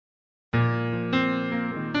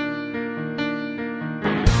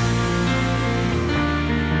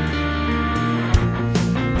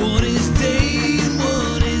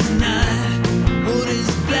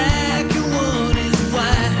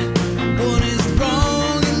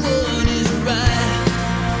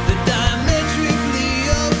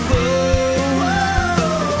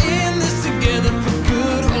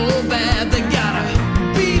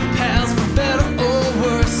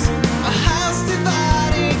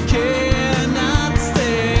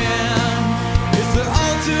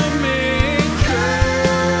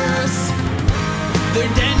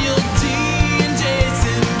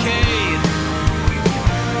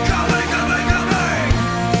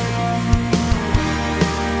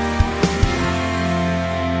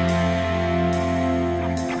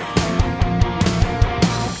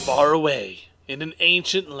Far away in an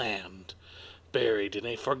ancient land, buried in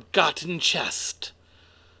a forgotten chest,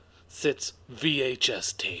 sits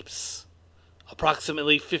VHS tapes.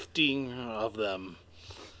 Approximately 15 of them.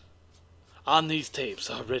 On these tapes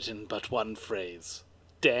are written but one phrase.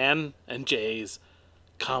 Dan and Jay's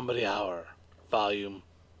Comedy Hour, volume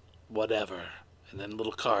whatever. And then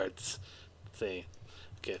little cards say,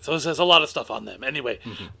 okay, so it says a lot of stuff on them. Anyway,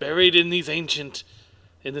 buried in this ancient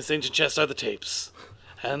chest are the tapes.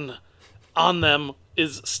 And on them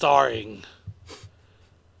is starring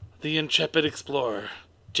the intrepid explorer,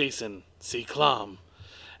 Jason C. Klom,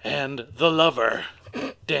 and the lover,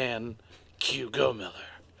 Dan Q.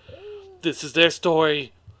 Gomiller. This is their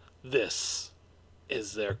story. This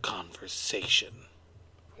is their conversation.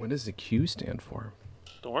 What does the Q stand for?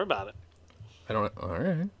 Don't worry about it. I don't. All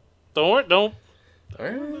right. Don't. All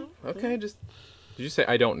right. Okay. Just. Did you say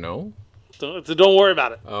I don't know? Don't worry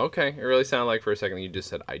about it. Oh, okay. It really sounded like for a second you just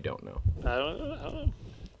said I don't know. I don't know.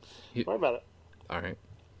 Don't worry about it. All right.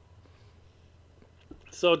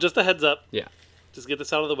 So just a heads up. Yeah. Just get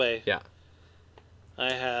this out of the way. Yeah.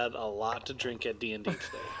 I had a lot to drink at D&D today.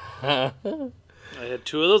 I had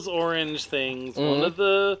 2 of those orange things, one of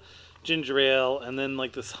the ginger ale, and then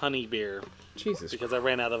like this honey beer. Jesus. Because I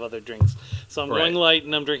ran out of other drinks. So I'm going light,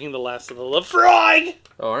 and I'm drinking the last of the Lafroig!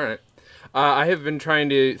 Oh, all right. I have been trying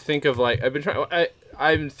to think of like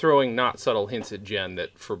I'm throwing not subtle hints at Jen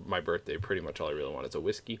that for my birthday, pretty much all I really want is a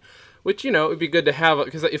whiskey, which it'd be good to have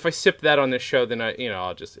because if I sip that on this show, then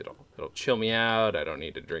it'll chill me out. I don't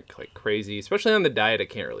need to drink like crazy, especially on the diet. I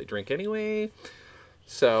can't really drink anyway.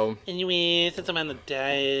 So anyway, since I'm on the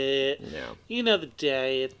diet, you know the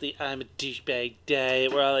diet, the I'm a douchebag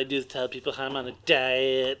diet, where all I do is tell people how I'm on a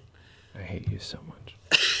diet. I hate you so much.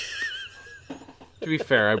 To be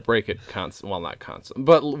fair, I break it not constant,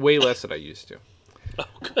 but way less than I used to. Oh,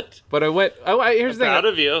 good. But I went. Here's the thing. Proud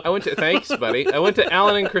of you. I went to. Thanks, buddy. I went to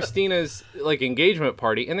Alan and Christina's like engagement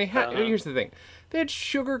party, and they had. Here's the thing. They had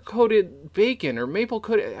sugar-coated bacon or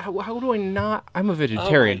maple-coated. How do I not? I'm a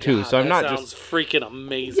vegetarian too, so I'm not just. Sounds freaking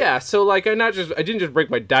amazing. Yeah, so like I didn't just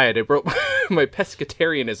break my diet. I broke my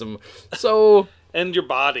pescatarianism. So. And your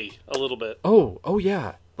body a little bit. Oh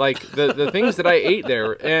yeah, like the things that I ate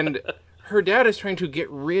there, and her dad is trying to get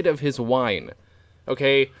rid of his wine.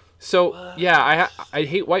 Okay. So, yeah, I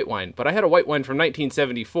hate white wine, but I had a white wine from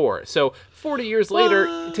 1974. So, 40 years later,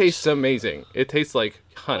 it tastes amazing. It tastes like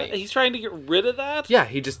honey. He's trying to get rid of that? Yeah,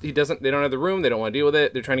 they don't have the room, they don't want to deal with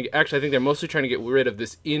it. They're trying to I think they're mostly trying to get rid of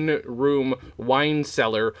this in-room wine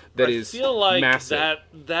cellar that is massive. I feel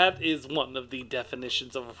like that is one of the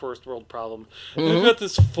definitions of a first world problem. I've got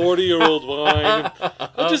this 40-year-old wine.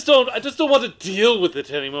 I just don't want to deal with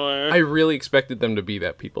it anymore. I really expected them to be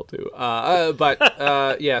that people too.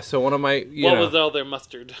 Yeah, so one of my What was all their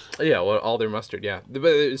mustard? Yeah, all their mustard, yeah. But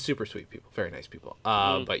it was super sweet people, very nice people.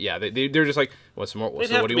 But yeah, they're just like, what's more? They'd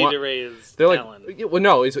have what to do you want? To raise They're like, Alan. Well,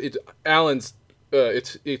 no, it's Alan's.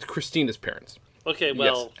 It's Christina's parents. Okay,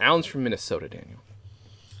 well, yes. Alan's from Minnesota, Daniel.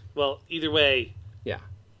 Well, either way, yeah,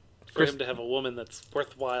 for him to have a woman that's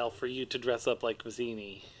worthwhile for you to dress up like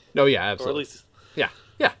Vizzini. No, yeah, absolutely. Or at least,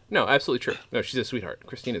 yeah, no, absolutely true. No, she's a sweetheart.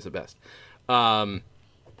 Christina's the best.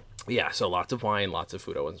 Yeah, so lots of wine, lots of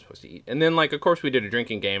food I wasn't supposed to eat, and then like, of course, we did a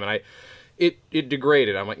drinking game, and it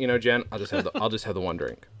degraded. I'm like, Jen, I'll just have the one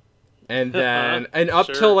drink. And then, up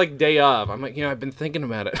till like day of, I'm like, I've been thinking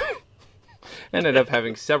about it. Ended up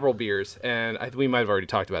having several beers, and we might have already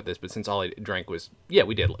talked about this, but since all I drank was, we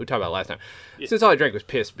talked about it last time. Yeah. Since all I drank was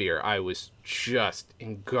piss beer, I was just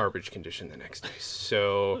in garbage condition the next day.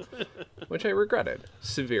 So, which I regretted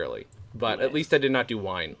severely. But nice. At least I did not do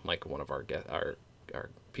wine like one of our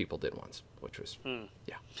people did once, which was,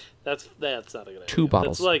 yeah. That's not a good idea. Two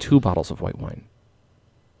bottles of white wine.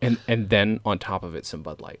 And then on top of it, some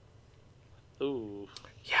Bud Light. Ooh.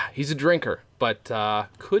 Yeah, he's a drinker, but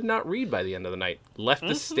could not read by the end of the night. Left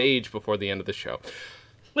the stage before the end of the show.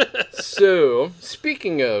 So,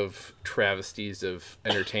 speaking of travesties of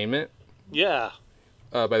entertainment. Yeah.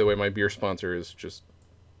 By the way, my beer sponsor is just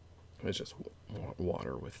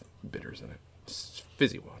water with bitters in it. It's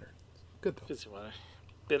fizzy water. Good though. Fizzy water.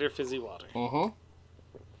 Bitter fizzy water. Uh-huh.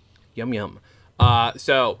 Yum, yum.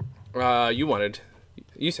 So,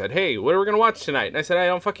 you said, hey, what are we going to watch tonight? And I said, I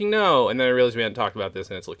don't fucking know. And then I realized we hadn't talked about this,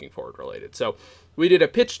 and it's Looking Forward related. So we did a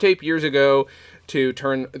pitch tape years ago to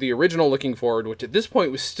turn the original Looking Forward, which at this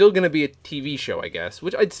point was still going to be a TV show, I guess,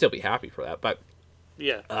 which I'd still be happy for that. But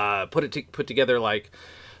yeah, put together like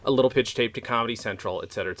a little pitch tape to Comedy Central,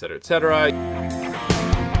 et cetera, et cetera, et cetera.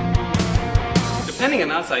 Depending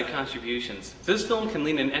on outside contributions, this film can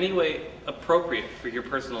lean in any way appropriate for your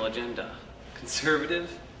personal agenda.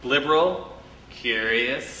 Conservative, liberal,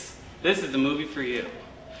 curious, this is the movie for you.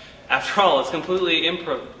 After all, it's completely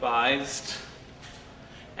improvised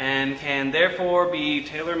and can therefore be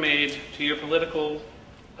tailor-made to your political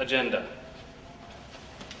agenda.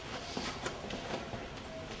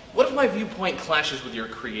 What if my viewpoint clashes with your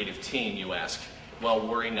creative team, you ask? Well,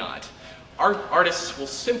 worry not. Our artists will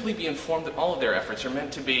simply be informed that all of their efforts are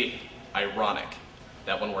meant to be ironic.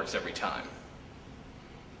 That one works every time.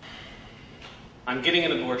 I'm getting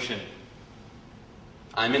an abortion.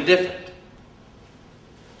 I'm indifferent.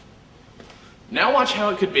 Now watch how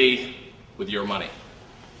it could be with your money.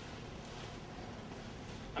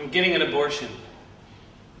 I'm getting an abortion.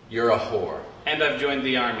 You're a whore. And I've joined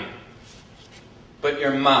the army. But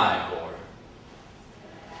you're my whore.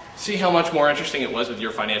 See how much more interesting it was with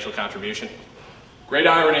your financial contribution? Great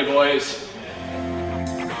irony, boys.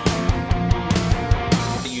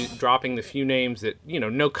 You dropping the few names that, you know,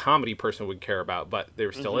 no comedy person would care about, but they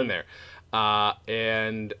were still in there. Yeah,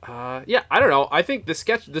 I don't know. I think the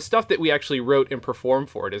stuff that we actually wrote and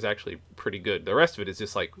performed for it is actually pretty good. The rest of it is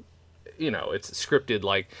just like, you know, it's scripted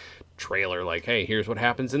like trailer, like, hey, here's what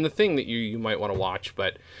happens in the thing that you might want to watch.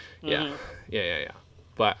 But yeah.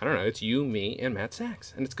 But I don't know. It's you, me, and Matt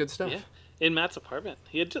Sachs, and it's good stuff. Yeah, in Matt's apartment.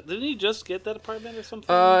 Didn't he just get that apartment or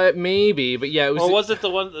something? Maybe, but yeah, it was. Or was it the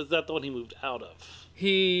one? Is that the one he moved out of?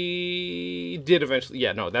 He did eventually.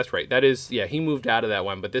 Yeah, no, that's right. That is. Yeah, he moved out of that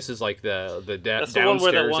one, but this is like the That's downstairs the one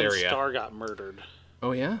where that one area. star got murdered.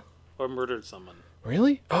 Oh yeah. Or murdered someone.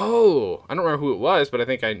 Really? Oh, I don't remember who it was, but I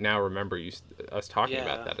think I now remember us talking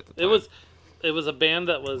about that at the time. It was a band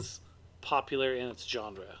that was popular in its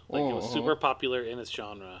genre. Like it was super popular in its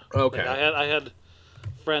genre. Okay. Like I had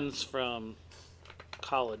friends from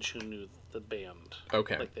college who knew the band.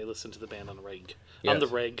 Okay. Like they listened to the band on the reg. Yes.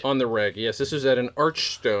 On the reg. Yes, this is at an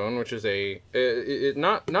Archstone, which is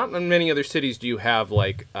not in many other cities do you have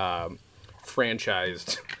like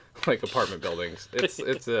franchised like apartment buildings.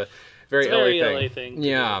 It's a very LA thing.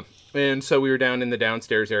 Yeah. And so we were down in the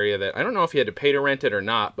downstairs area that I don't know if he had to pay to rent it or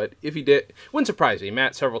not, but if he did, it wouldn't surprise me.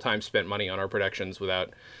 Matt several times spent money on our productions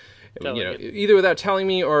without, either without telling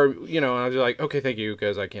me or, I was like, okay, thank you,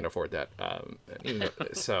 because I can't afford that.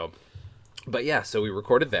 But yeah, so we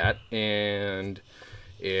recorded that, and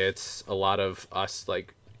it's a lot of us,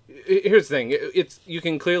 like, here's the thing, you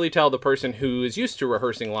can clearly tell the person who is used to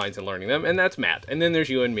rehearsing lines and learning them, and that's Matt. And then there's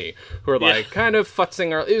you and me, who are like, kind of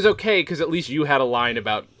futzing it was okay, because at least you had a line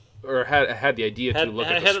about, or had the idea to look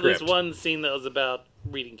at the script. I had at least one scene that was about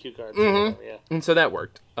reading cue cards. Mm-hmm. Yeah. And so that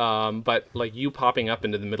worked. But like you popping up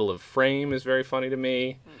into the middle of frame is very funny to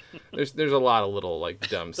me. There's a lot of little like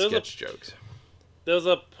dumb sketch jokes. There was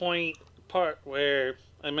a part where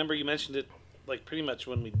I remember you mentioned it like pretty much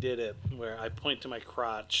when we did it, where I point to my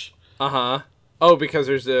crotch. Uh-huh. Oh, because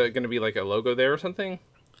there's going to be like a logo there or something?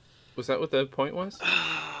 Was that what the point was?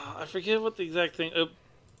 I forget what the exact thing. I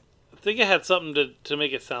think it had something to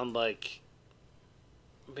make it sound like,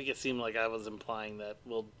 make it seem like I was implying that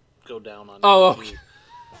we'll go down on. Oh, okay.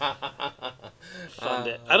 Fund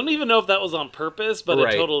it. I don't even know if that was on purpose, but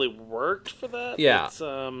it totally worked for that. Yeah. It's,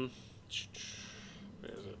 where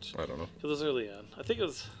is it? I don't know. It was early on. I think it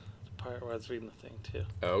was the part where I was reading the thing too.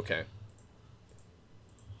 Oh, okay.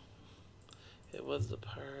 It was the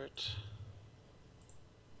part.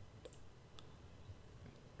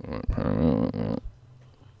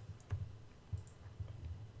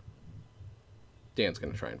 Dan's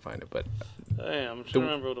going to try and find it, but I am. I'm trying to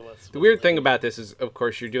remember what it was. The weird thing about this is, of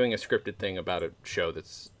course, you're doing a scripted thing about a show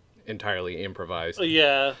that's entirely improvised.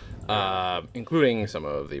 Yeah. Including some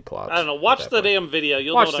of the plots. I don't know. Watch the damn video.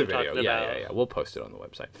 You'll know what I'm talking about. Yeah. We'll post it on the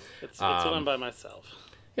website. It's one by myself.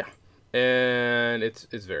 Yeah. And it's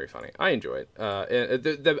very funny. I enjoy it.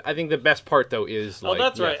 I think the best part, though, is like... Oh,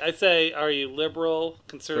 that's right. I say, are you liberal,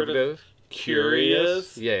 conservative?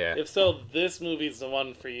 Curious? Yeah. If so, this movie's the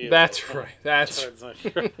one for you. That's right. That's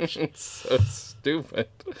so stupid.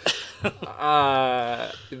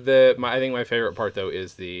 I think my favorite part though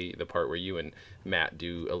is the part where you and Matt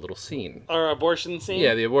do a little scene. Our abortion scene?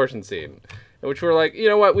 Yeah, the abortion scene. Which we're like, you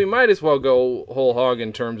know what, we might as well go whole hog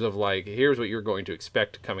in terms of like, here's what you're going to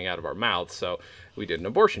expect coming out of our mouth. So we did an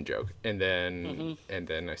abortion joke, and then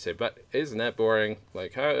I said, but isn't that boring?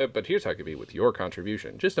 Like, but here's how it could be with your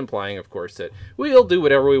contribution, just implying, of course, that we'll do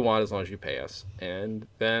whatever we want as long as you pay us. And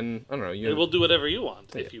then I don't know, we'll do whatever you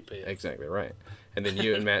want if you pay us. Exactly right. And then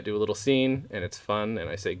you and Matt do a little scene, and it's fun.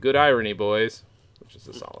 And I say, good irony, boys, which is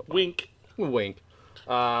a solid wink. Wink.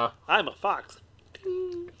 I'm a fox.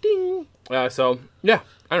 Ding, ding. So, yeah,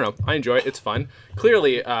 I don't know. I enjoy it. It's fun.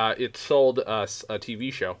 Clearly, it sold us a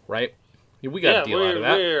TV show, right? We got a deal out of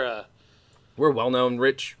that. We're well-known,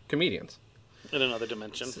 rich comedians. In another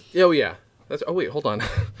dimension. Oh, yeah. Oh, wait, hold on.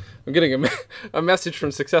 I'm getting a message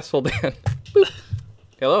from Successful Dan. Boop.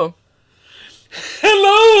 Hello.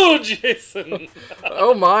 Hello, Jason.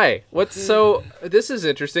 Oh my! This is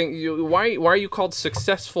interesting. Why are you called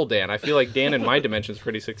Successful Dan? I feel like Dan in my dimension is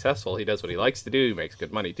pretty successful. He does what he likes to do. He makes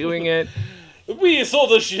good money doing it. We saw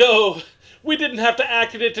the show. We didn't have to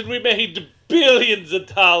act in it, and we made billions of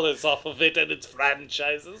dollars off of it and its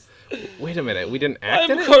franchises. Wait a minute. We didn't act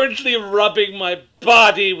in I'm it? currently rubbing my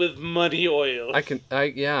body with money oil. I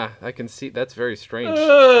can see. That's very strange.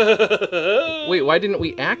 Wait, why didn't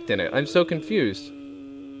we act in it? I'm so confused.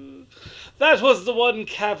 That was the one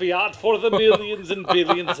caveat for the millions and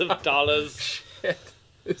billions of dollars. Shit.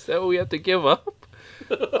 Is that what we have to give up?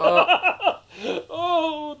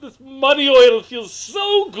 Oh, this money oil feels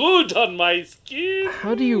so good on my skin.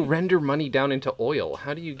 How do you render money down into oil?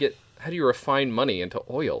 How do you refine money into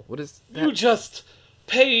oil? What is that? You just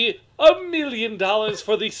pay $1 million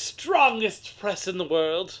for the strongest press in the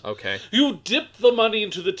world. Okay. You dip the money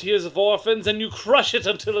into the tears of orphans and you crush it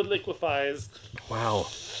until it liquefies. Wow.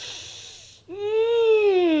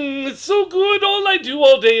 It's so good. All I do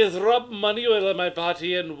all day is rub money oil on my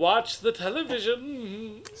body and watch the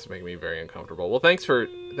television. This is making me very uncomfortable. Well, please,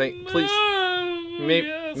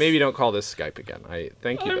 Yes. maybe don't call this Skype again.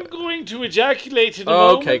 Thank you. I'm going to ejaculate in a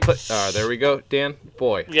Okay, moment. there we go, Dan.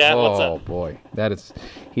 Boy. Yeah, what's up? Oh boy,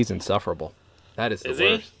 he's insufferable. That is the Is he?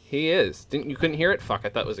 worst. He is. You couldn't hear it? Fuck, I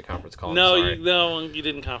thought it was a conference call. I'm No, sorry. you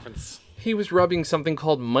didn't conference. He was rubbing something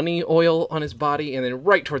called money oil on his body, and then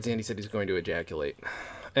right towards the end, he said he's going to ejaculate.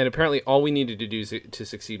 And apparently, all we needed to do to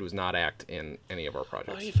succeed was not act in any of our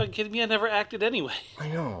projects. Are you fucking kidding me? I never acted anyway. I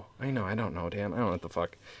know. I don't know, Dan. I don't know what the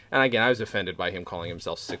fuck. And again, I was offended by him calling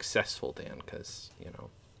himself Successful Dan, because, I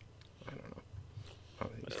don't know.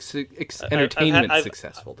 Entertainment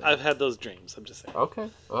successful Dan. I've had those dreams, I'm just saying. Okay,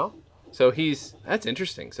 well, so that's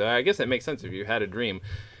interesting. So I guess that makes sense. If you had a dream,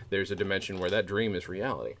 there's a dimension where that dream is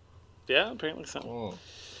reality. Yeah, apparently so. Oh.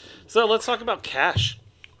 So let's talk about Cash.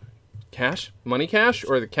 Cash? Money Cash?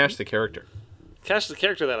 Or the Cash the character? Cash, the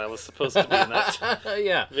character that I was supposed to be in that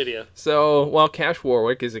Yeah. video. So, Cash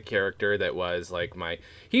Warwick is a character that was like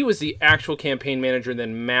he was the actual campaign manager,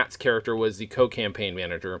 then Matt's character was the co-campaign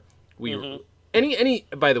manager.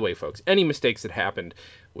 By the way, folks, any mistakes that happened,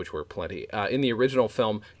 which were plenty, in the original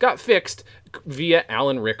film, got fixed via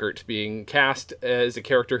Alan Rickert being cast as a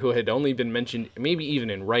character who had only been mentioned, maybe even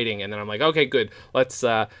in writing. And then I'm like, okay, good. Let's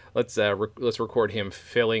record him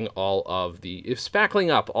spackling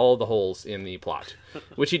up all the holes in the plot,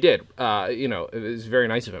 which he did. It was very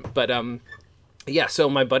nice of him. But yeah, so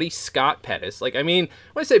my buddy Scott Pettis, when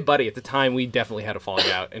I say buddy, at the time we definitely had a falling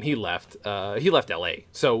out, and he left L.A.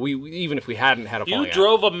 So we even if we hadn't had a falling out. You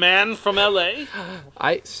drove a man from L.A.?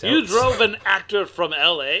 You drove an actor from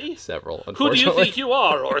L.A.? Several, Who do you think you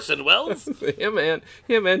are, Orson Welles? him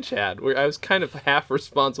and Chad. I was kind of half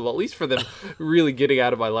responsible, at least for them really getting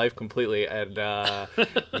out of my life completely. And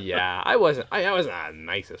yeah, I wasn't the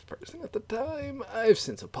nicest person at the time. I've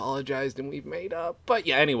since apologized and we've made up. But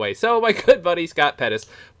yeah, anyway, so my good buddy Scott Pettis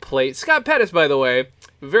played. Scott Pettis, by the way,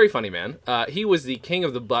 very funny man. He was the king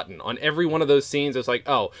of the button on every one of those scenes. It was like,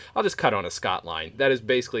 oh, I'll just cut on a Scott line. That is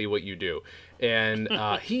basically what you do. And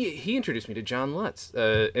he introduced me to John Lutz,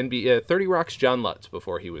 30 Rock's John Lutz,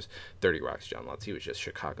 before he was 30 Rock's John Lutz. He was just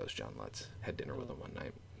Chicago's John Lutz. Had dinner with him one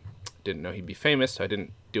night. Didn't know he'd be famous, so I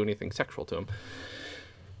didn't do anything sexual to him.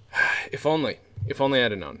 If only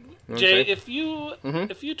I'd have known. You know Jay, if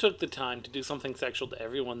you took the time to do something sexual to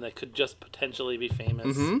everyone that could just potentially be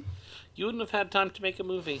famous, you wouldn't have had time to make a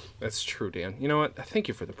movie. That's true, Dan. You know what? Thank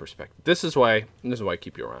you for the perspective. This is why I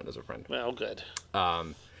keep you around as a friend. Well, good.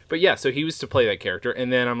 But yeah, so he was to play that character,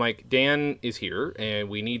 and then I'm like, Dan is here, and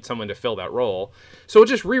we need someone to fill that role. So we'll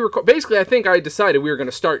just re-record. Basically, I think I decided we were going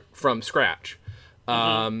to start from scratch.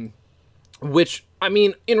 Which,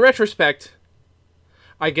 in retrospect,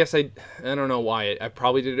 I guess I don't know why. I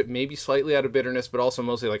probably did it maybe slightly out of bitterness, but also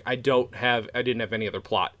mostly I didn't have any other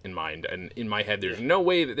plot in mind. And in my head, there's no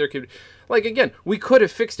way that there could, again, we could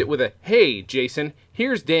have fixed it with a, hey, Jason,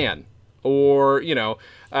 here's Dan. Or,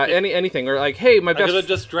 anything. Or hey, my best... I could have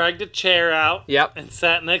just dragged a chair out and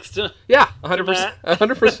sat next to... Yeah, 100%.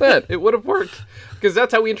 100%. It would have worked. Because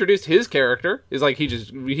that's how we introduced his character. Is he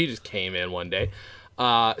just came in one day.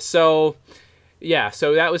 So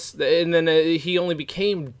that was... And then he only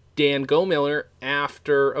became Dan Gomiller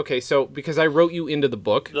after... Okay, so because I wrote you into the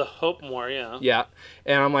book. The Hope More, yeah. Yeah.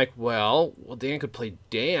 And I'm like, well, Dan could play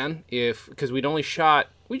Dan because we'd shot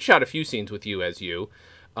a few scenes with you as you.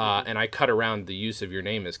 And I cut around the use of your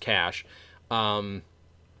name as Cash. And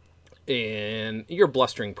And your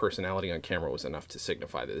blustering personality on camera was enough to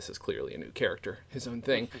signify that this is clearly a new character, his own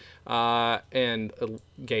thing, and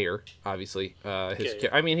gayer, obviously.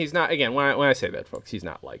 I mean, he's not. Again, when I say that, folks, he's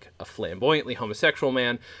not like a flamboyantly homosexual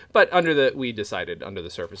man. But we decided under the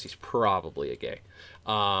surface, he's probably a gay,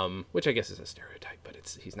 which I guess is a stereotype, but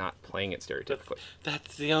he's not playing it stereotypically.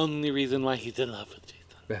 That's the only reason why he's in love with Jason.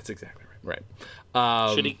 That's exactly right.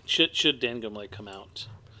 Should Dan Gimley come out?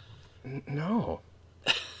 No.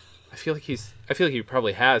 I feel like he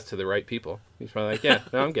probably has to the right people. He's probably like, yeah,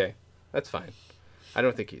 no, I'm gay. That's fine. I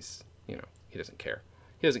don't think he doesn't care.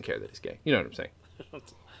 He doesn't care that he's gay. You know what I'm saying?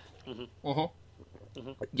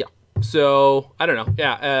 Yeah. So, I don't know.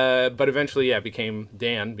 Yeah, but eventually, it became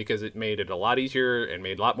Dan because it made it a lot easier and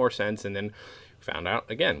made a lot more sense. And then found out,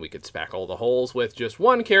 again, we could spackle the holes with just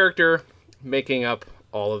one character making up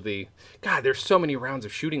all of the... God, there's so many rounds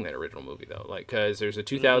of shooting that original movie, though. Like, because there's a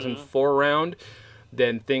 2004 round...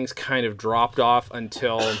 Then things kind of dropped off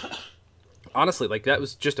until, honestly, like that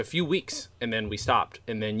was just a few weeks, and then we stopped,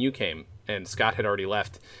 and then you came, and Scott had already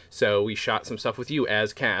left, so we shot some stuff with you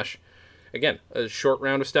as Cash. Again, a short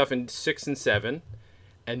round of stuff in 6 and 7,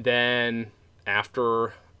 and then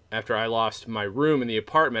after I lost my room in the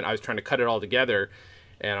apartment, I was trying to cut it all together,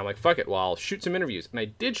 and I'm like, fuck it, well, I'll shoot some interviews, and I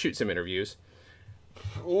did shoot some interviews.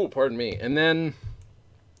 Oh, pardon me, and then...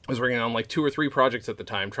 I was working on like 2 or 3 projects at the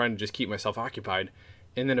time, trying to just keep myself occupied.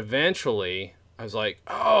 And then eventually I was like,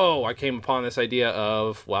 I came upon this idea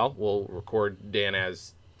of, well, we'll record Dan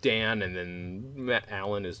as Dan and then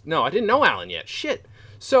Alan is... No, I didn't know Alan yet. Shit.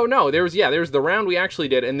 So no, there was the round we actually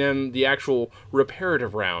did, and then the actual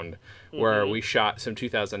reparative round where we shot some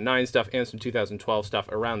 2009 stuff and some 2012 stuff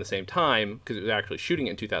around the same time because it was actually shooting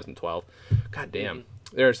it in 2012. God damn.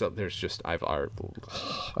 There's just... I've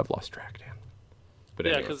lost track, Dan. But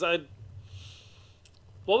yeah, anyway. because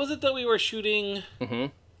what was it that we were shooting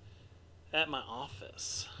at my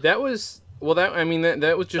office? That was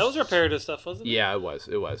that was just... That was reparative stuff, wasn't it? Yeah, it was.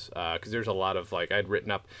 Because there's a lot of, like, I'd written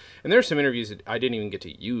up... And there's some interviews that I didn't even get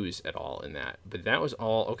to use at all in that. But that was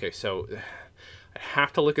all... Okay, so I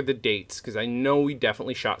have to look at the dates, because I know we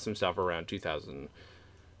definitely shot some stuff around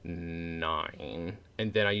 2009.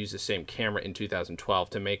 And then I used the same camera in 2012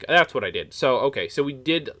 to make... That's what I did. So, okay, so we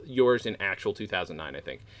did yours in actual 2009, I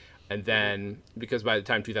think. And then, because by the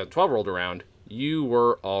time 2012 rolled around, you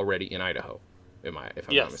were already in Idaho, if I'm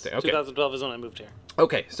not mistaken. Okay. 2012 is when I moved here.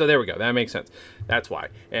 Okay, so there we go. That makes sense. That's why.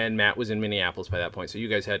 And Matt was in Minneapolis by that point, so you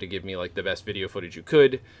guys had to give me like the best video footage you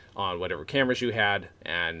could on whatever cameras you had,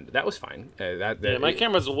 and that was fine. My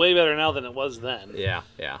camera's way better now than it was then. Yeah.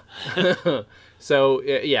 So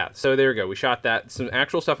there we go. We shot that, some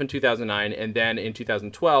actual stuff in 2009, and then in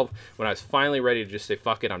 2012, when I was finally ready to just say,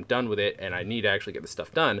 fuck it, I'm done with it, and I need to actually get the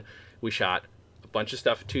stuff done, we shot a bunch of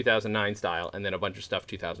stuff 2009 style, and then a bunch of stuff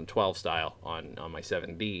 2012 style on my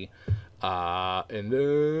 7D. And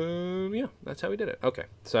then, that's how we did it. Okay,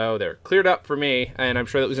 so there. Cleared up for me, and I'm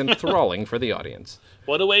sure that was enthralling for the audience.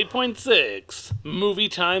 108.6, Movie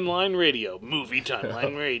Timeline Radio. Movie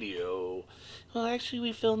Timeline Radio. Well, actually,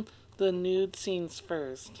 we filmed the nude scenes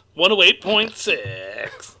first.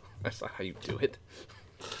 108.6. That's not how you do it.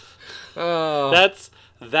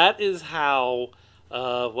 That is how...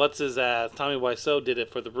 what's his ass? Tommy Wiseau did it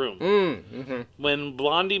for The Room. When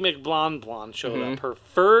Blondie McBlonde showed up, her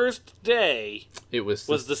first day was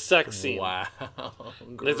the sex scene. Wow.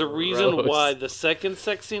 There's a reason why the second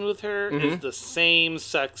sex scene with her is the same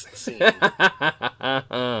sex scene.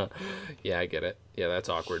 Yeah, I get it. Yeah, that's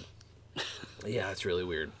awkward. Yeah, that's really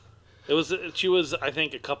weird. She was, I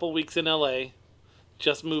think, a couple weeks in LA,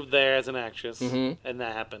 just moved there as an actress, and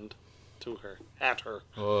that happened to her, at her.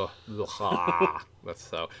 Oh, that's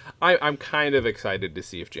so. I'm kind of excited to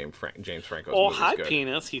see if James Franco's movie is hi, good.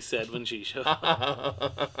 penis, he said when she showed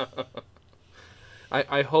up.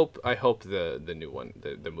 I hope the new one,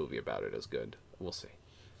 the movie about it, is good. We'll see.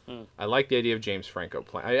 I like the idea of James Franco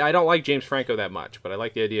playing. I don't like James Franco that much, but I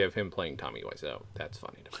like the idea of him playing Tommy Wiseau. That's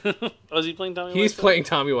funny to me. Oh, is he playing Tommy Wiseau? He's playing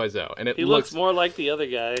Tommy Wiseau, and he looks more like the other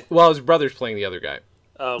guy. Well, his brother's playing the other guy.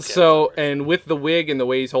 Oh, okay. So, and with the wig and the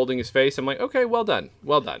way he's holding his face, I'm like, okay, well done.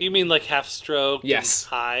 You mean like half stroke? Yes.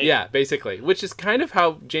 High? Yeah, basically. Which is kind of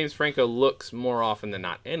how James Franco looks more often than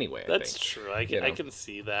not anyway, That's true. I can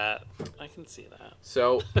see that. I can see that.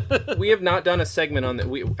 So, we have not done a segment on that.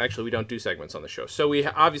 We don't do segments on the show. So, we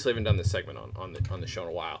obviously haven't done this segment on the show in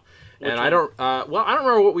a while. And I don't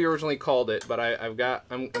remember what we originally called it, but I'm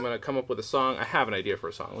going to come up with a song. I have an idea for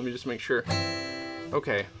a song. Let me just make sure.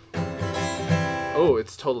 Okay. Oh,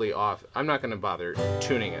 it's totally off. I'm not going to bother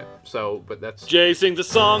tuning it. But that's... Jay sings a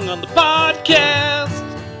song on the podcast.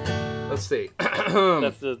 Let's see.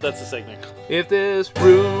 That's the segment. If this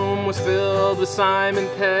room was filled with Simon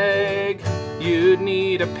Pegg, you'd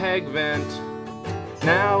need a peg vent.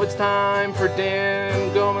 Now it's time for Dan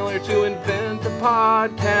Gomiller to invent a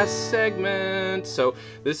podcast segment. So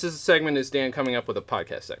this is a segment is Dan coming up with a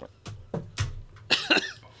podcast segment.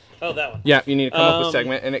 Oh, that one. Yeah, you need to come up with a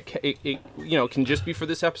segment, and it can just be for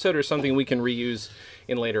this episode or something we can reuse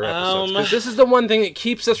in later episodes. Because this is the one thing that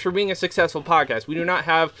keeps us from being a successful podcast. We do not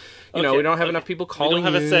have, we don't have enough people calling. We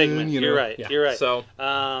don't have a segment. You're right. Yeah. You're right. So,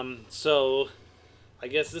 so I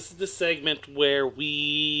guess this is the segment where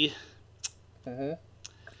we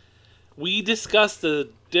discuss the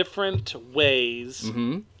different ways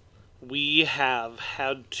we have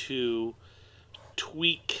had to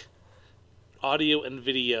tweak audio and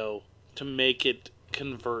video to make it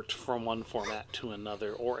convert from one format to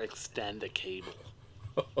another or extend a cable.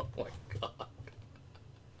 oh my god.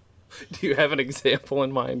 Do you have an example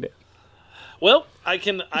in mind? Well, I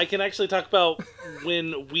can actually talk about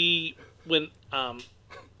when Aaron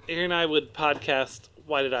and I would podcast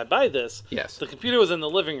Why Did I Buy This? Yes. The computer was in the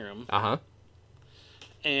living room. Uh-huh.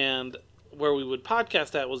 And where we would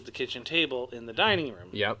podcast at was the kitchen table in the dining room.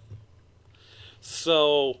 Yep.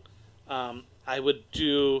 So I would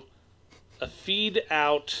do a feed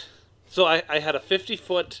out. So I had a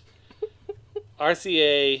 50-foot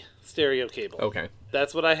RCA stereo cable. Okay.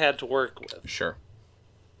 That's what I had to work with. Sure.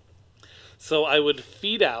 So I would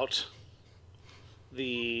feed out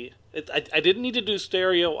I didn't need to do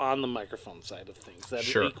stereo on the microphone side of things. That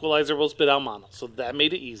Sure. equalizer will spit out mono, so that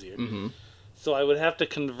made it easier. Mm-hmm. So I would have to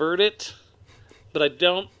convert it, but I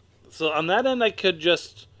don't. So on that end, I could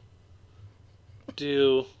just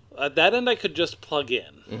do. At that end, I could just plug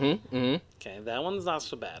in. Mm-hmm. Mm-hmm. Okay, that one's not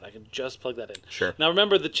so bad. I could just plug that in. Sure. Now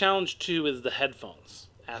remember, the challenge too is the headphones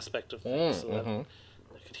aspect of things, so that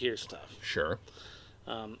I could hear stuff. Sure.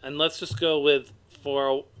 And let's just go with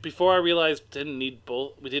before I realized we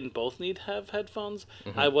didn't both need to have headphones.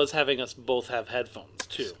 I was having us both have headphones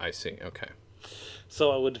too. I see. Okay.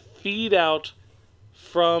 So I would feed out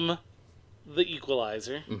from the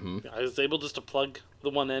equalizer. I was able just to plug the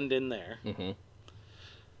one end in there.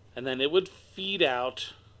 And then it would feed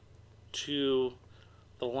out to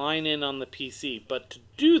the line in on the PC. But to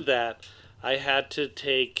do that, I had to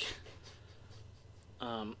take...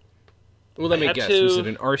 well, let me guess. Was it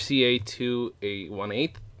an RCA to a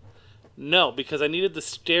 1/8? No, because I needed the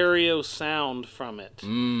stereo sound from it.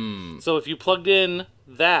 So if you plugged in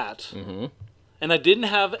that... And I didn't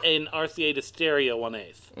have an RCA to stereo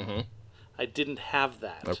 1/8. I didn't have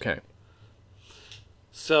that. Okay.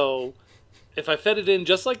 So, if I fed it in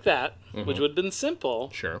just like that, which would have been simple,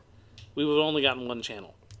 Sure. we would have only gotten one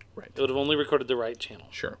channel. Right. It would have only recorded the right channel.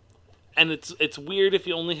 Sure. And it's weird if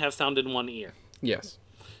you only have sound in one ear, Yes.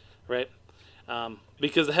 right?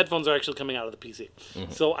 Because the headphones are actually coming out of the PC.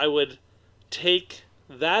 So I would take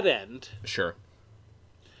that end, Sure.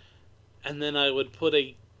 and then I would put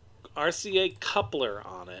a RCA coupler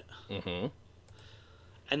on it,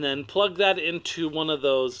 and then plug that into one of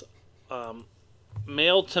those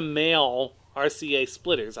male-to-male RCA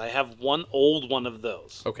splitters. I have one old one of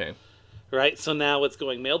those. Okay. Right? So now it's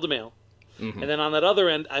going male-to-male. And then on that other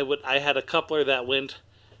end, I had a coupler that went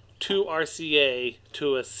to RCA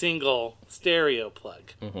to a single stereo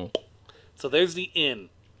plug. So there's the in.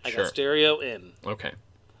 I Sure. got stereo in, Okay.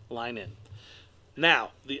 line in.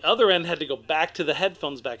 Now, the other end had to go back to the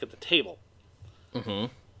headphones back at the table.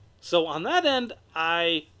 So on that end,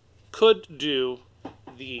 I could do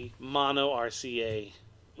the mono RCA,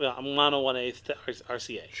 mono 1/8 to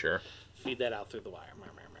RCA. Sure. Feed that out through the wire.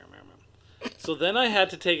 So then I had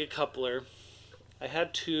to take a coupler. I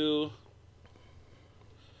had to...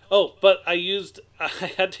 Oh, but I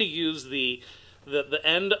had to use the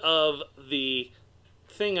end of the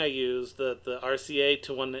thing I used, the RCA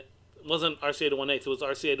to 1... It wasn't RCA to 1/8, it was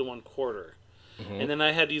RCA to 1/4. And then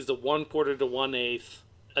I had to use the 1/4 to 1/8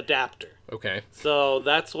 adapter. Okay. So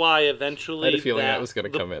that's why eventually I had a feeling that was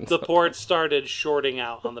going to come in. the port started shorting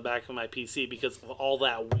out on the back of my PC because of all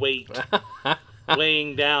that weight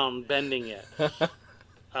weighing down, bending it.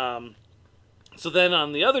 So then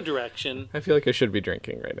on the other direction, I feel like I should be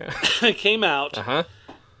drinking right now. I came out, Uh-huh.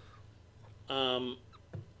 and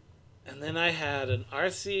then I had an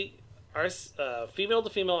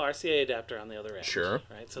female-to-female RCA adapter on the other end. Sure.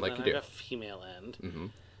 Right. So Like then you I do. got a female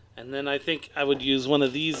end, and then I think I would use one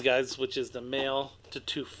of these guys, which is the male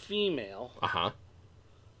to female, Uh-huh.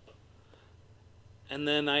 and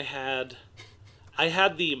then I had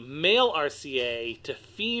the male RCA to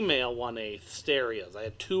female 1/8 stereos. I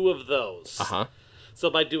had two of those. Uh-huh. So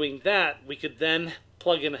by doing that, we could then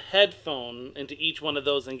plug in a headphone into each one of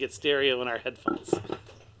those and get stereo in our headphones.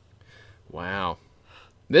 Wow.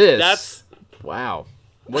 That's Wow.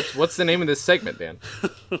 What's the name of this segment, Dan?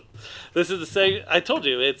 This is the segment. I told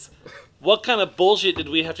you, it's what kind of bullshit did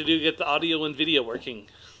we have to do to get the audio and video working?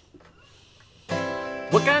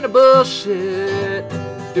 What kind of bullshit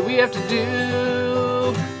did we have to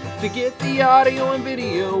do to get the audio and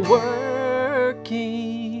video working?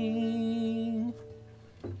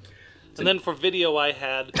 And then for video, I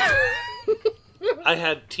had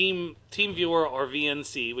Team Viewer or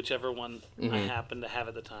VNC, whichever one I happened to have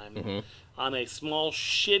at the time, on a small,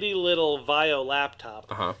 shitty little Vio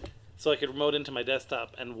laptop, so I could remote into my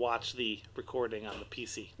desktop and watch the recording on the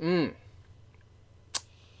PC.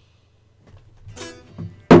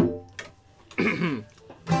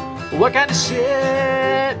 What kind of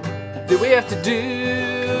shit did we have to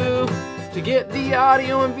do to get the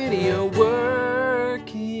audio and video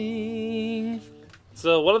working?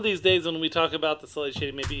 So one of these days when we talk about the Slightly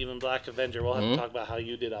Shady, maybe even Black Avenger, we'll have to talk about how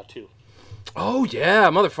you did out too. Oh, yeah,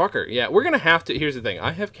 motherfucker. Yeah, we're going to have to... Here's the thing.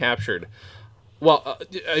 I have captured... Well,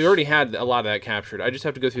 I already had a lot of that captured. I just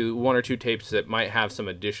have to go through one or two tapes that might have some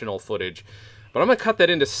additional footage. But I'm going to cut that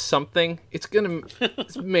into something. It's going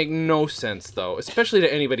to make no sense, though, especially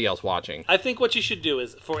to anybody else watching. I think what you should do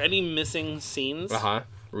is, for any missing scenes...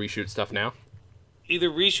 Reshoot stuff now? Either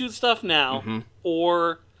reshoot stuff now,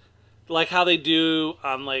 or... like how they do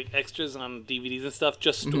on like extras on DVDs and stuff,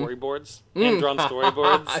 just storyboards, hand-drawn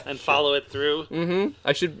storyboards, and follow it through.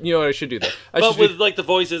 I should, you know what, I should do that. But with like the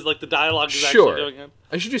voices, like the dialogue is actually going on.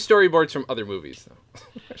 I should do storyboards from other movies, though.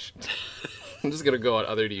 I'm just gonna go on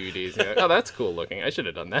other DVDs. And oh, that's cool looking. I should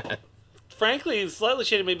have done that. Frankly, Slightly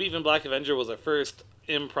Shady, maybe even Black Avenger was our first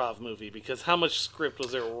improv movie, because how much script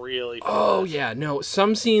was there really for Oh, that? yeah, no.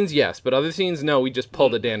 Some scenes, yes, but other scenes, no. We just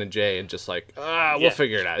pulled a Dan and Jay and just like, we'll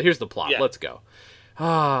figure it out. Here's the plot. Let's go.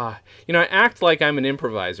 You know, I act like I'm an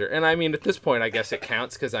improviser, and I mean, at this point, I guess it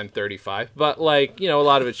counts because I'm 35, but like, you know, a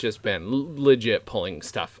lot of it's just been legit pulling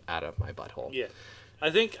stuff out of my butthole. Yeah. I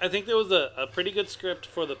think there was a pretty good script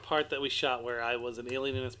for the part that we shot where I was an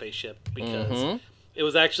alien in a spaceship, because it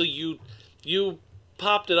was actually you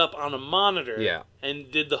popped it up on a monitor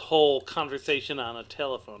and did the whole conversation on a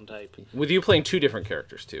telephone type. With you playing two different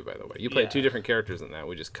characters, too, by the way. You played two different characters in that.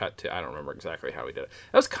 We just cut to... I don't remember exactly how we did it.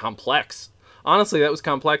 That was complex. Honestly, that was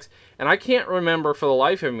complex. And I can't remember for the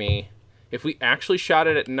life of me if we actually shot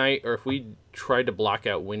it at night or if we tried to block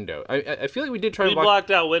out window. I feel like we did try to block... We blocked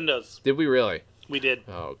out windows. Did we really? We did.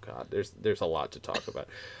 Oh, God. There's a lot to talk about.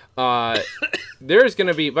 There's going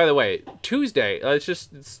to be, by the way, Tuesday.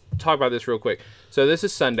 Let's talk about this real quick. So this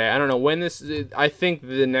is Sunday. I don't know when this. I think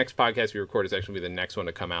the next podcast we record is actually the next one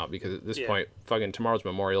to come out, because at this point, fucking tomorrow's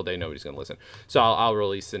Memorial Day. Nobody's going to listen. So I'll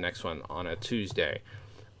release the next one on a Tuesday.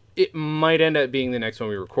 It might end up being the next one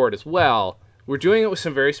we record as well. We're doing it with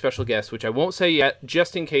some very special guests, which I won't say yet,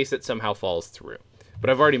 just in case it somehow falls through. But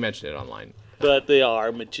I've already mentioned it online. But they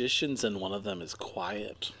are magicians, and one of them is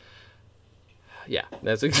quiet. Yeah,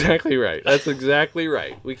 that's exactly right. That's exactly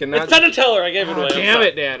right. We cannot. It's Penn and Teller. I gave it away. Damn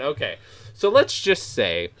it, Dan. Okay, so let's just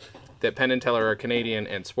say that Penn and Teller are Canadian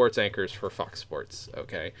and sports anchors for Fox Sports.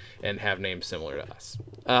 Okay, and have names similar to us.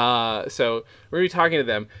 So we're gonna be talking to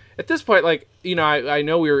them at this point. Like, you know, I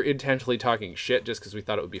know we were intentionally talking shit just because we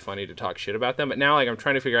thought it would be funny to talk shit about them. But now, like, I'm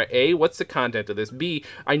trying to figure out A, what's the content of this? B,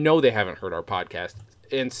 I know they haven't heard our podcast.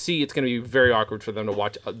 And C, it's going to be very awkward for them to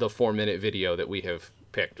watch the 4-minute video that we have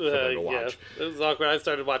picked for them to watch. Yeah, it was awkward. I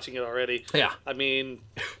started watching it already. Yeah. I mean,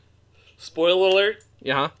 spoiler alert.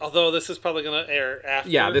 Yeah. Although this is probably going to air after.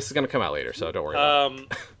 Yeah, this is going to come out later, so don't worry about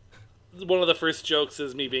it. One of the first jokes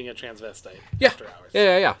is me being a transvestite. Yeah. After hours.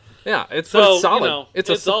 Yeah, it's so solid. You know,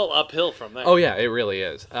 it's all uphill from there. Oh yeah, it really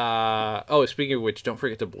is. Speaking of which, don't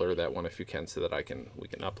forget to blur that one if you can, so that we can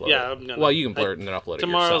upload. Yeah, it. Well, you can blur it and then upload it yourself.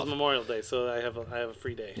 Tomorrow's Memorial Day, so I have a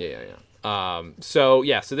free day. Yeah. So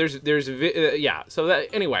that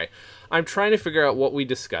anyway, I'm trying to figure out what we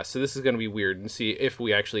discussed. So this is going to be weird, and see if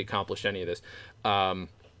we actually accomplished any of this.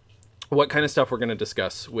 What kind of stuff we're going to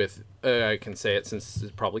discuss with, I can say it since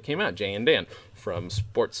it probably came out, Jay and Dan from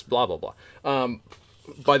Sports Blah Blah Blah.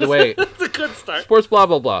 By the way, that's a good start. Sports Blah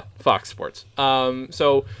Blah Blah, Fox Sports. They're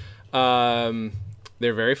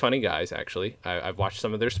very funny guys, actually. I've watched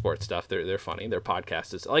some of their sports stuff. They're funny. Their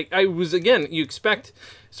podcast is like, you expect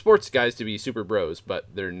sports guys to be super bros,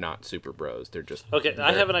 but they're not super bros. They're just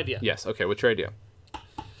I have an idea. Yes. Okay. What's your idea?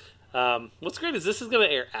 What's great is this is going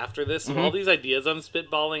to air after this, so all these ideas I'm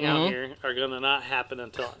spitballing out here are going to not happen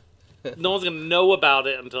until no one's going to know about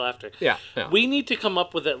it until after. Yeah. We need to come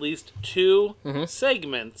up with at least 2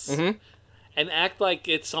 segments and act like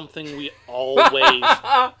it's something we always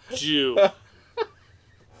do.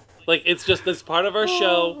 Like, it's part of our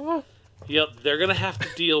show. Yep, they're going to have to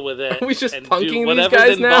deal with it. Are we just and punking do these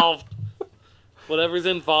guys involved. whatever's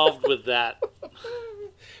involved with that.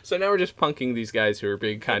 So now we're just punking these guys who are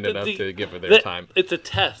being kind enough to give it their time. It's a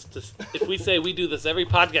test. If we say we do this every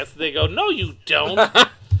podcast, they go, "No, you don't."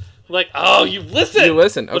 Like, oh, you listen. You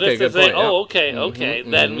listen. Okay, but if good they say, point. "Oh, okay,"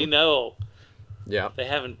 then we know. Yeah. They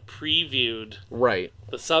haven't previewed Right.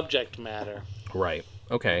 the subject matter. Right.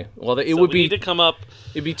 Okay. Well, it So would we be need to come up.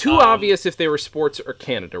 it'd be too obvious if they were sports or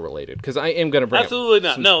Canada related, because I am going to bring Absolutely up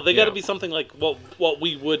not. some- No, they got to yeah. be something like what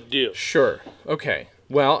we would do. Sure. Okay.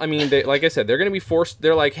 Well, I mean, like I said, they're going to be forced.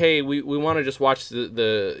 They're like, hey, we want to just watch the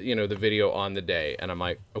the video on the day, and I'm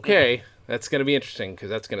like, okay, that's going to be interesting because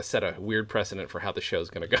that's going to set a weird precedent for how the show's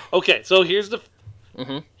going to go. Okay, so here's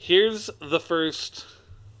the first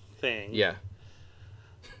thing. Yeah.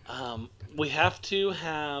 We have to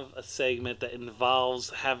have a segment that involves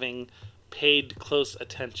having paid close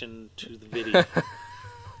attention to the video.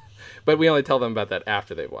 But we only tell them about that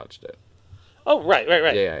after they've watched it. Oh, right.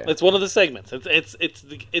 Yeah. It's one of the segments.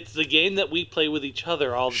 It's the game that we play with each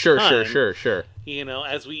other all the time. Sure. You know,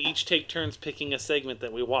 as we each take turns picking a segment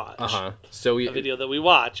that we watch. So A video that we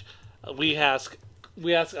watch, we ask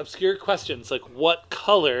obscure questions like, what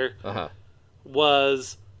color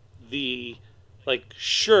was the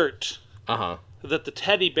shirt that the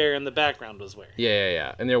teddy bear in the background was wearing?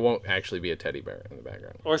 Yeah. And there won't actually be a teddy bear in the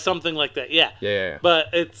background. Or something like that. Yeah. Yeah. But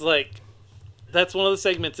it's like, that's one of the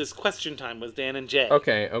segments is question time with Dan and Jay.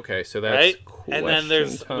 Okay. So that's Right? And then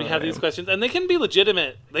we have these time. questions, and they can be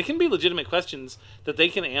legitimate. They can be legitimate questions that they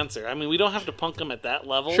can answer. I mean, we don't have to punk them at that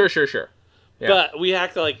level. Sure. Yeah. But we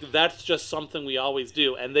act like that's just something we always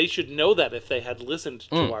do, and they should know that if they had listened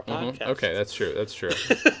to our podcast. Okay, that's true.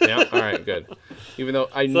 Yeah. All right. Good. Even though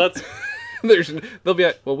that's they'll be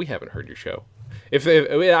like, well, we haven't heard your show.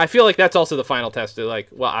 I feel like that's also the final test. They're like,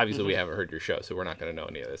 well, obviously we haven't heard your show, so we're not going to know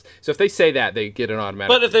any of this. So if they say that, they get an automatic.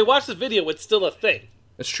 But if they watch the video, it's still a thing.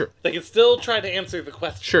 That's true. They can still try to answer the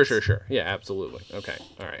question. Sure. Yeah, absolutely. Okay.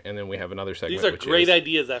 All right. And then we have another segment. These are which great is...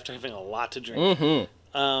 ideas after having a lot to drink.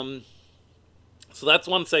 So that's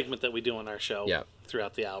one segment that we do on our show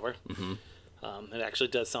throughout the hour. It actually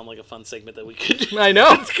does sound like a fun segment that we could do. I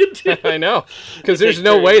know. I know. Because there's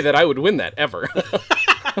no way that I would win that ever.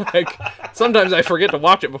 Like, sometimes I forget to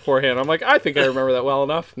watch it beforehand. I'm like, I think I remember that well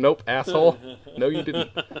enough. Nope, asshole. No, you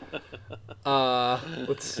didn't.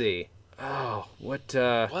 Let's see. Oh, what?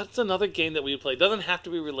 What's another game that we would play? It doesn't have to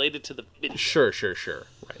be related to the video. Sure.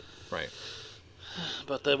 Right.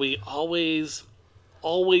 But that we always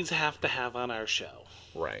have to have on our show.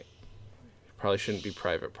 Right. Probably shouldn't be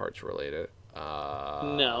private parts related.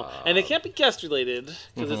 No, and it can't be guest related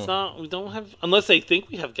because it's not. We don't have unless they think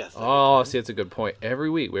we have guests. Oh, see, that's a good point. Every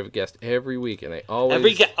week we have a guest every week, and they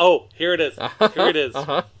always here it is. Here it is.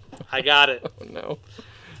 I got it. Oh no!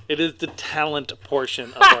 It is the talent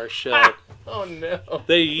portion of our show. Oh no!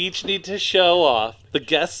 They each need to show off. The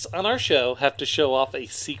guests on our show have to show off a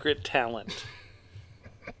secret talent.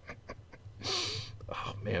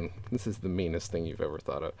 Oh man, this is the meanest thing you've ever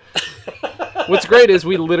thought of. What's great is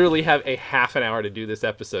we literally have a half an hour to do this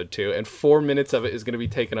episode too, and 4 minutes of it is going to be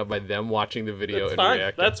taken up by them watching the video and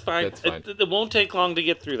reacting. That's fine. It won't take long to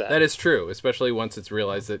get through that. That is true, especially once it's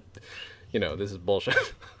realized that, this is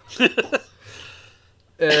bullshit.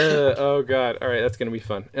 Oh god! All right, that's gonna be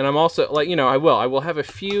fun. And I'm also I will have a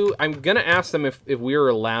few. I'm gonna ask them if we are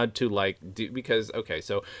allowed to do, because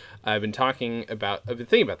so I've been thinking about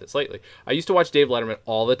this lately. I used to watch Dave Letterman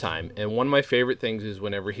all the time, and one of my favorite things is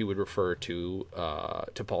whenever he would refer to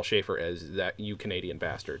Paul Schaefer as that "you Canadian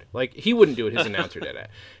bastard." Like, he wouldn't do it; his announcer did it.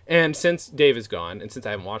 And since Dave is gone, and since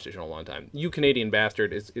I haven't watched it in a long time, "You Canadian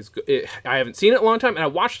bastard" I haven't seen it in a long time,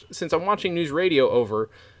 and since I'm watching News Radio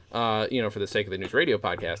over. For the sake of the News Radio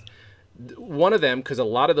podcast, one of them, because a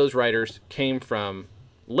lot of those writers came from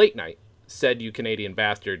late night, said "you Canadian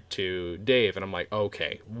bastard" to Dave, and I'm like,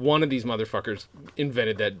 okay, one of these motherfuckers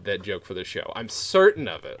invented that joke for the show. I'm certain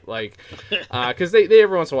of it, because they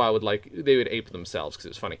every once in a while they would ape themselves because it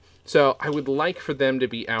was funny. So I would like for them to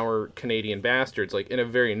be our Canadian bastards, in a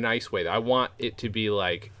very nice way. I want it to be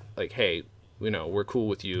like, hey, we're cool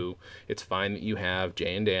with you. It's fine that you have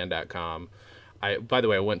jayanddan.com. By the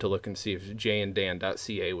way, I went to look and see if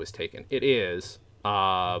jayanddan.ca was taken. It is,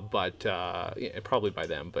 but probably by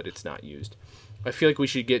them, but it's not used. I feel like we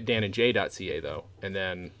should get danandjay.ca, though, and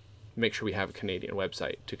then make sure we have a Canadian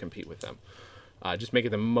website to compete with them. Just make it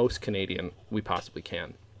the most Canadian we possibly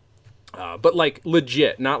can. But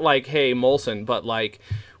legit, not hey, Molson, but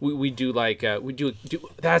we do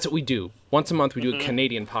that's what we do. Once a month we do a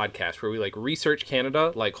Canadian podcast where we research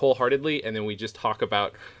Canada wholeheartedly, and then we just talk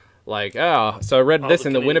about Like, oh, so I read this the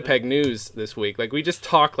in the Canadian- Winnipeg News this week. Like, we just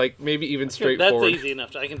talk, like, maybe even That's straightforward. easy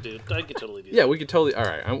enough. I can totally do Yeah, that. we could totally. All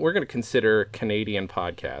right, we're gonna consider Canadian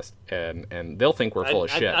podcast, and they'll think we're full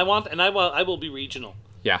of shit. I will be regional.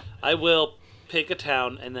 Yeah, I will pick a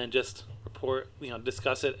town and then just report,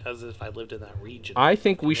 discuss it as if I lived in that region. I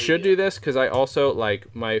think we should do Canada. this because I also like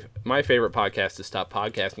my favorite podcast is Stop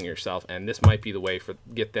Podcasting Yourself, and this might be the way for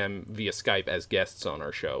get them via Skype as guests on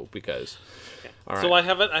our show because. All right. So I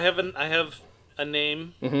have a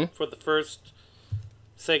name for the first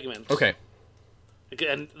segment. Okay.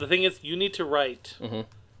 And the thing is, you need to write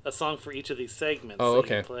a song for each of these segments. Oh, that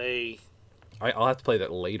okay. You play. I'll have to play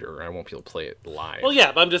that later. I won't be able to play it live. Well,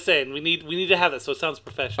 yeah, but I'm just saying we need to have this so it sounds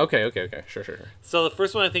professional. Okay. Sure. So the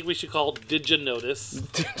first one I think we should call "Did You Notice?"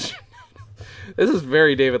 This is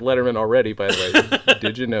very David Letterman already, by the way.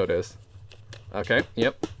 Did you notice? Okay.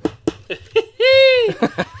 Yep.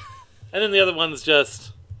 And then the other one's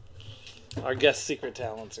just our guest secret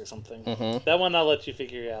talents or something. That one I'll let you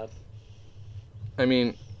figure out. I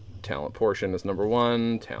mean, talent portion is number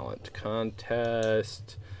 1. Talent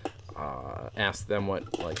contest. Ask them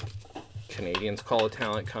what like Canadians call a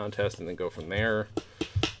talent contest, and then go from there.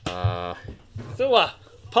 So,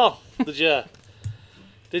 Paul, did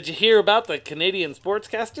you hear about the Canadian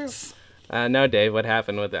sportscasters? No, Dave. What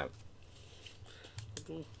happened with them?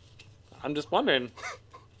 I'm just wondering.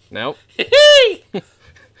 Nope.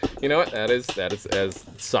 You know what? That is as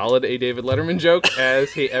solid a David Letterman joke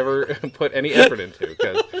as he ever put any effort into.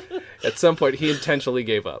 Because at some point he intentionally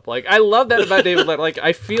gave up. Like, I love that about David Letterman. Like,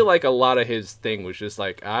 I feel like a lot of his thing was just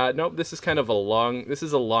like, nope, this is kind of a long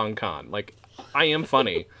con. Like, I am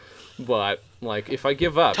funny, but like if I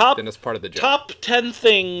give up, then it's part of the joke. Top 10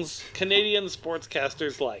 things Canadian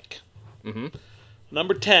sportscasters like.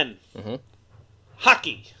 Number 10.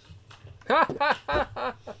 Hockey.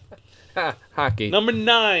 Hockey. Number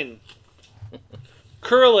 9.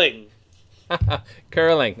 Curling.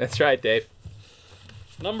 Curling. That's right, Dave.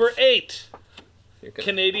 Number 8. You're good.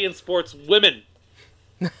 Canadian sports women.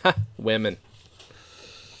 Women.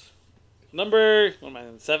 Number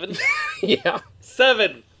 7? Yeah.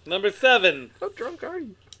 7. Number 7. How drunk are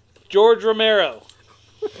you? George Romero.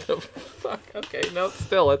 The fuck? Okay, no,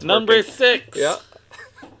 still, it's Number working. 6. Yeah.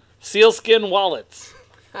 Sealskin wallets.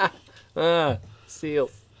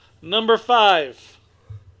 Seals. Number 5.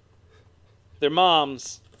 Their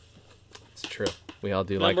moms. It's true. We all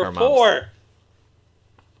do like Number our moms. 4.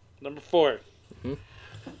 Number 4.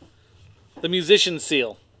 The musician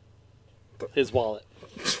seal. His wallet.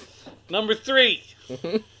 Number 3.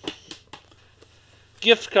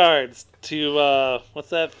 Gift cards to what's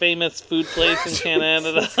that famous food place in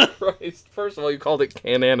Canada? Christ. First of all, you called it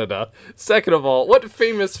Canada. Second of all, what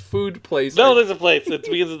famous food place? No, there's a place. It's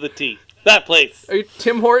because of the T. That place. Are you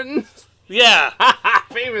Tim Hortons? Yeah.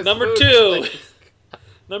 Famous Number food 2. place.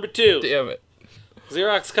 Number 2. Damn it.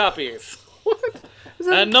 Xerox copiers. What? Is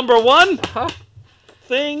that And number 1 Huh?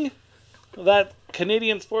 thing that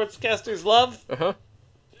Canadian sportscasters love, Uh-huh.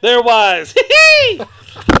 their wives.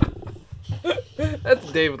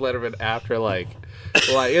 That's David Letterman after, like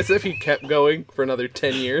as if he kept going for another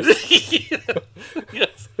 10 years.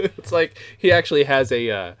 Yes. It's like he actually has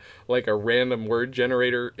a random word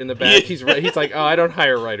generator in the back. He's like, oh, I don't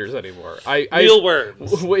hire writers anymore. Real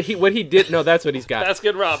words. What he did? No, that's what he's got.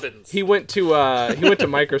 Baskin Robbins. He went to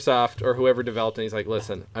Microsoft or whoever developed it. And he's like,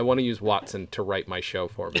 listen, I want to use Watson to write my show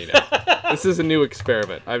for me now. This is a new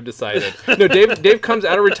experiment. I've decided. No, Dave comes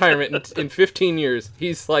out of retirement in 15 years.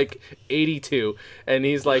 He's like 82, and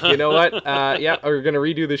he's like, you know what? Yeah, we're gonna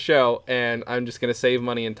redo the show, and I'm just gonna save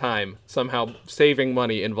money and time. Somehow, saving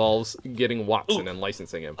money involves getting Watson and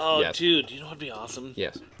licensing him. Oh, yes. dude, you know what'd be awesome?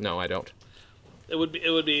 Yes. No, I don't. It would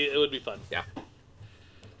be fun. Yeah.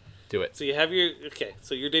 Do it. So you have your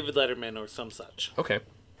so you're David Letterman or some such, Okay.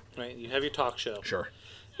 right? You have your talk show. Sure.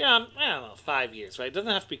 Yeah, I don't know, 5 years, right? It doesn't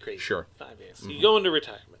have to be crazy. Sure. 5 years. So you go into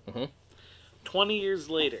retirement. 20 years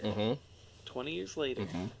later. 20 years later,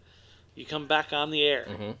 you come back on the air,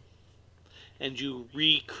 and you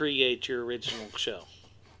recreate your original show.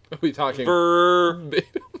 Are we talking?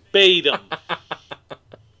 Verbatim.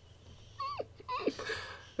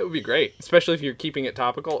 That would be great, especially if you're keeping it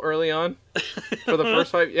topical early on for the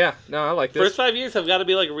first 5. Yeah, no, I like this. First 5 years have got to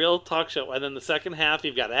be like a real talk show, and then the second half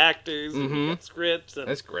you've got actors, and you've got scripts, and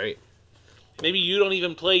That's great. maybe you don't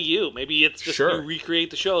even play you. Maybe it's just Sure. you recreate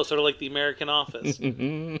the show, sort of like the American Office.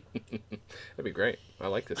 That'd be great. I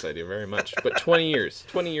like this idea very much. But 20 years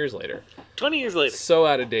later, 20 years later, so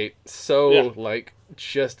out of date, so Yeah.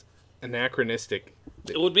 just anachronistic.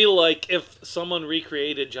 it would be like if someone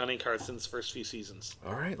recreated Johnny Carson's first few seasons.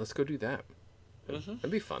 All right, let's go do that. That'd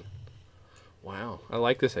be fun. Wow, I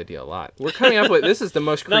like this idea a lot. We're coming up with this is the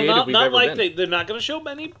most creative we've ever been. They're not going to show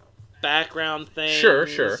many background things. Sure.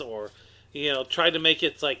 Or, try to make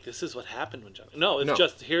it like this is what happened when Johnny. No, it's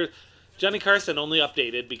just here. Johnny Carson only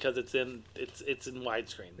updated because it's in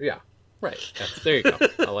widescreen. Yeah, right. There you go.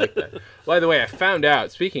 I like that. By the way, I found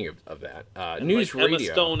out. Speaking of that, News Radio. Emma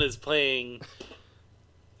Stone is playing.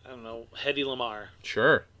 I don't know, Hedy Lamarr.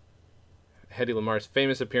 Sure. Hedy Lamarr's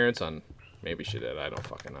famous appearance on. Maybe she did. I don't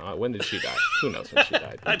fucking know. When did she die? Who knows when she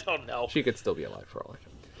died? I don't know. She could still be alive for all I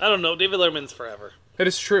know. I don't know. David Letterman's forever. That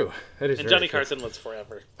is true. That is. And very Johnny true. Carson was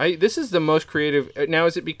forever. This is the most creative. Now,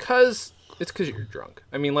 is it because it's because you're drunk?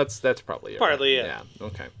 I mean, that's probably it. Partly, yeah. Yeah.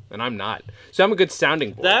 Okay. And I'm not. So I'm a good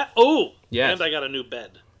sounding board. Yes. And I got a new bed.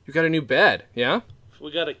 You got a new bed, yeah?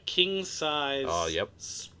 We got a king size. Oh, yep.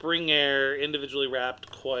 Spring Air individually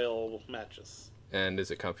wrapped coil mattress. And is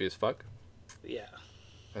it comfy as fuck? Yeah.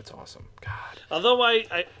 That's awesome. God. Although I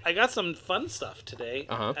got some fun stuff today,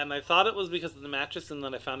 Uh-huh. and I thought it was because of the mattress, and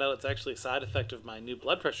then I found out it's actually a side effect of my new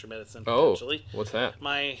blood pressure medicine, Oh, potentially. what's that?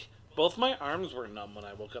 Both my arms were numb when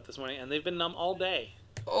I woke up this morning, and they've been numb all day.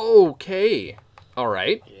 Okay. All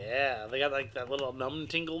right. Yeah, they got like that little numb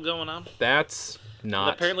tingle going on. That's not...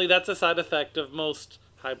 And apparently that's a side effect of most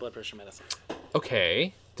high blood pressure medicine.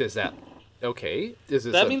 Okay. Does that... Okay. Is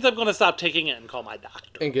this That means I'm going to stop taking it and call my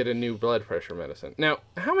doctor. and get a new blood pressure medicine. Now,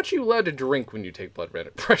 how much are you allowed to drink when you take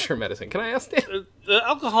pressure medicine? Can I ask that? The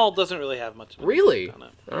alcohol doesn't really have much of an Really? effect on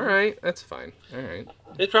it. All right. That's fine. All right.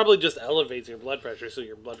 It probably just elevates your blood pressure, so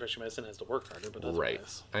your blood pressure medicine has to work harder. But Right.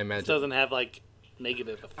 otherwise, I it imagine... doesn't have like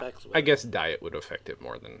negative effects. With I it. guess diet would affect it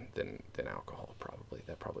more than alcohol, probably.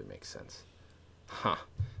 That probably makes sense. Huh.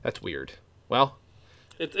 That's weird. Well...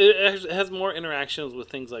 It has more interactions with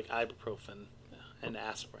things like ibuprofen and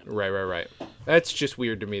aspirin. Right. That's just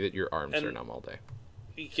weird to me that your arms And- are numb all day.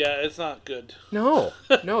 Yeah, it's not good. No,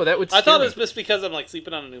 that would. I scare thought me. it was just because I'm like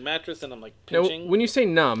sleeping on a new mattress and I'm like Now, pinching. when you say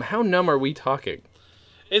numb, how numb are we talking?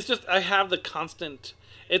 It's just I have the constant.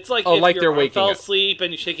 It's like Oh, if like your they're arm waking fell up. asleep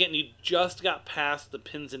and you shake it and you just got past the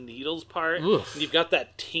pins and needles part. Oof. And you've got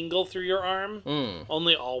that tingle through your arm.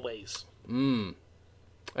 Only always.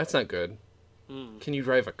 That's not good. Can you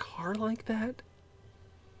drive a car like that?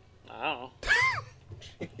 I don't know.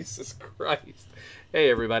 Jesus Christ. Hey,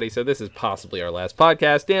 everybody. So this is possibly our last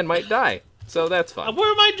podcast. Dan might die. So that's fine. Where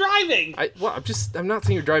am I driving? I'm not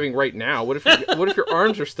saying you're driving right now. What if your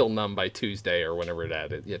arms are still numb by Tuesday or whenever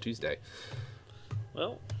that is? Yeah, Tuesday.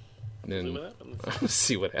 Well, And see what happens.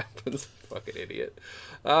 see what happens. Fucking idiot.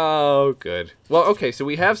 Oh, good. Well, okay, so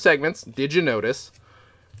we have segments. Did you notice?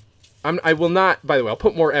 I will not, by the way, I'll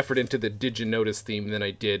put more effort into the Did You Notice theme than I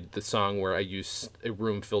did the song where I used a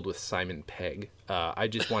room filled with Simon Pegg. I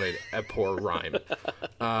just wanted a poor rhyme.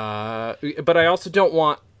 But I also don't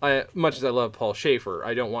want, much as I love Paul Schaefer,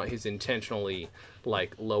 I don't want his intentionally,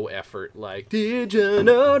 like, low effort, like, did you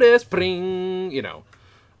notice? Bring, you know.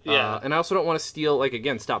 Yeah. And I also don't want to steal, like,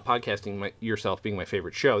 again, Stop Podcasting Yourself being my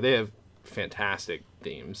favorite show. They have fantastic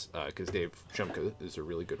themes, because Dave Shumka is a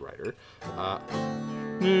really good writer.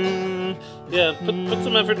 Yeah, put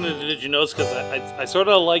some effort into Did You Notice, because I sort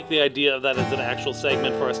of like the idea of that as an actual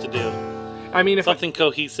segment for us to do. I mean, if Something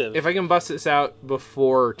cohesive. I can bust this out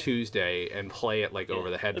before Tuesday and play it, like, over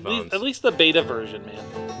the headphones. At least the beta version, man.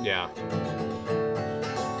 Yeah.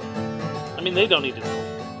 I mean, they don't need to know.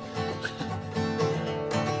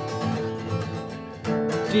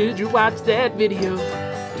 Did you watch that video?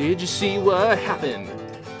 Did you see what happened?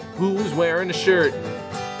 Who was wearing the shirt?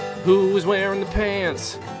 Who was wearing the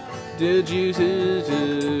pants? Did you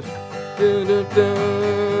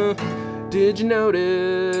Did you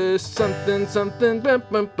notice something boom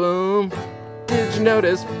boom boom? Did you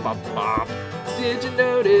notice bop bop? Did you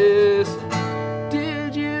notice?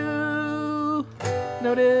 Did you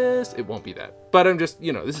notice? It won't be that. But I'm just,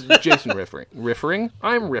 this is Jason riffering. Riffering?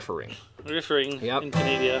 I'm riffering. Riffering Yep. in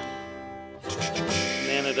Canada.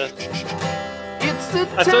 Canada. It's the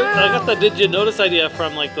I time. got the Did You Notice idea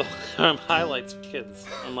from like the highlights for kids.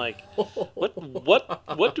 I'm like,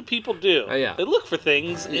 what do people do? Yeah. They look for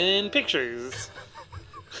things in pictures.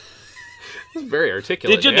 It's very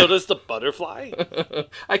articulate. Did you man. notice the butterfly?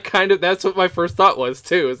 That's what my first thought was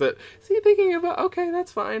too, is that, is he thinking about, okay,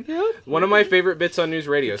 that's fine. Yeah. One of my favorite bits on News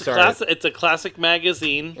Radio, It's a classic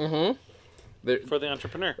magazine for the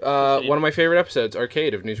entrepreneur. One of my favorite episodes,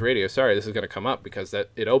 Arcade of News Radio. Sorry, this is going to come up because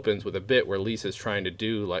it opens with a bit where Lisa's trying to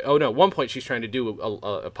do at one point she's trying to do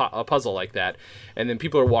a puzzle like that, and then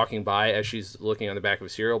people are walking by as she's looking on the back of a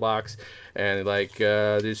cereal box, and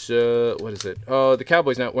this what is it? Oh, the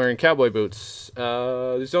cowboy's not wearing cowboy boots.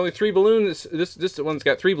 There's only 3 balloons. This one's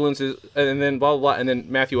got 3 balloons, and then blah blah blah, and then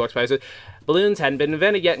Matthew walks by and says, balloons hadn't been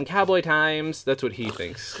invented yet in cowboy times. That's what he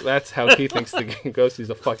thinks. That's how he thinks the ghost is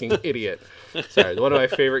a fucking idiot. Sorry, one of my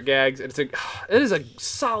favorite gags. It is a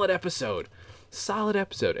solid episode. Solid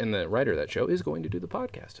episode. And the writer of that show is going to do the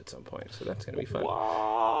podcast at some point, so that's going to be fun.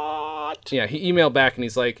 What? Yeah, he emailed back and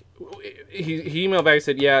he's like, he emailed back and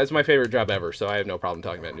said, yeah, it's my favorite job ever, so I have no problem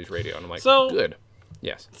talking about news radio. And I'm like, good.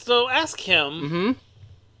 Yes. So ask him,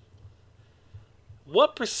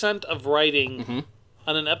 what percent of writing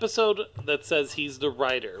on an episode that says he's the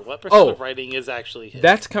writer, what percent of writing is actually his?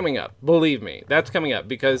 That's coming up. Believe me, that's coming up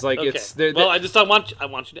because like it's. Well, I want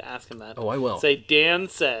you to ask him that. Oh, I will. Say Dan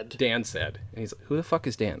said. Dan said, and he's like, who the fuck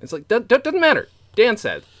is Dan? It's like doesn't matter. Dan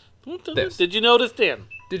said. This. Did you notice Dan?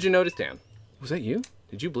 Did you notice Dan? Was that you?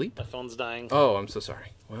 Did you bleep? My phone's dying. Oh, I'm so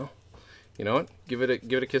sorry. Well, you know what? Give it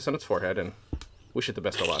a kiss on its forehead and wish it the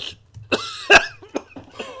best of luck.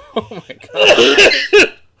 Oh my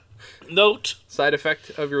god. Note. Side effect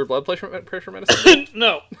of your blood pressure medicine?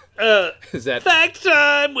 No. Is that fact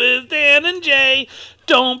time with Dan and Jay?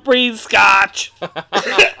 Don't breathe scotch. That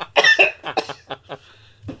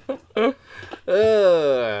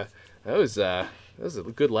was a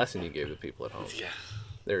good lesson you gave the people at home. Yeah.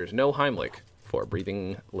 There's no Heimlich for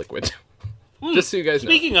breathing liquid. Just so you guys know.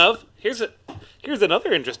 Speaking of, here's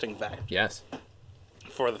another interesting fact. Yes.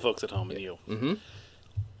 For the folks at home and you. Mm-hmm.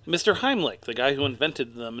 Mr. Heimlich, the guy who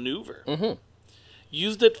invented the maneuver,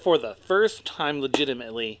 used it for the first time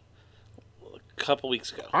legitimately a couple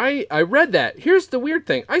weeks ago. I read that. Here's the weird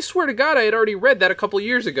thing. I swear to God I had already read that a couple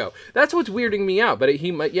years ago. That's what's weirding me out. But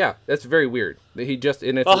that's very weird. He just...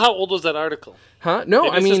 Well, how old was that article? Huh? No,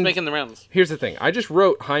 Maybe it's just making the rounds. Here's the thing. I just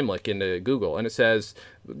wrote Heimlich into Google, and it says,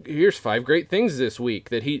 here's 5 great things this week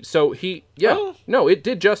that he... So he... Yeah. Oh. No, it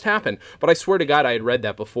did just happen. But I swear to God I had read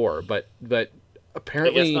that before. But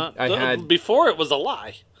apparently I had... Before it was a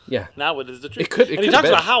lie. Yeah. Now it is the truth. And he talks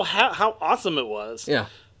about how awesome it was. Yeah.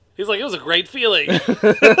 He's like, it was a great feeling.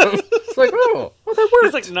 It's like, that worked.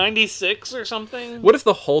 He's like 96 or something. What if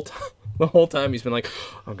the whole time he's been like,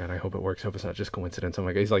 oh God, I hope it works. I hope it's not just coincidence. Oh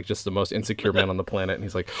my God, he's like just the most insecure man on the planet. And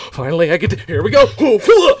he's like, finally, here we go.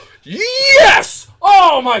 Yes!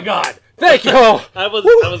 Oh my God. Thank you. Oh. I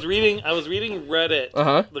was reading Reddit,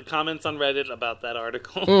 the comments on Reddit about that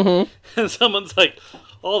article. And someone's like,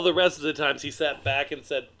 all the rest of the times he sat back and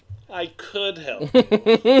said, I could help.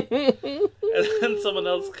 And then someone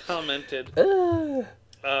else commented,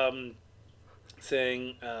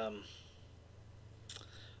 saying,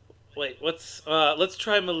 let's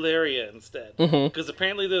try malaria instead. Because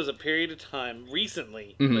apparently there was a period of time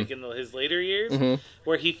recently, like in his later years,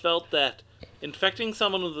 where he felt that infecting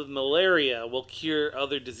someone with malaria will cure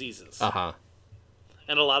other diseases. And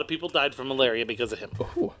a lot of people died from malaria because of him.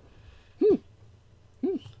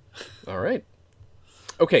 All right.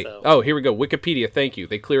 Okay. So. Here we go. Wikipedia. Thank you.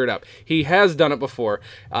 They clear it up. He has done it before,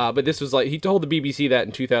 but this was like he told the BBC that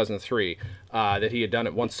in 2003 that he had done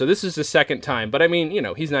it once. So this is the second time. But I mean,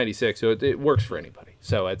 he's 96, so it works for anybody.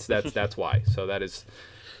 So that's why. So that is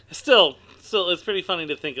still. It's pretty funny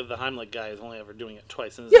to think of the Heimlich guy as only ever doing it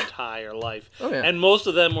twice in his entire life. Oh, yeah. And most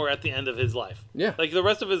of them were at the end of his life. Yeah. Like the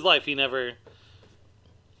rest of his life, he never.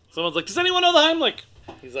 Someone's like, does anyone know the Heimlich?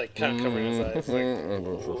 He's like kind of covering his eyes. Like,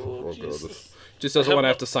 oh, Jesus. Just doesn't want to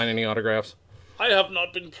have to sign any autographs. I have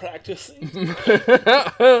not been practicing.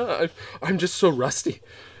 I'm just so rusty.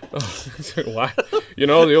 Why? The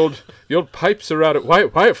old pipes are out.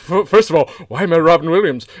 Why? First of all, why am I Robin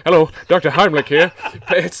Williams? Hello, Dr. Heimlich here.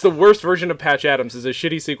 It's the worst version of Patch Adams. It's a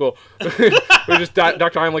shitty sequel. Where just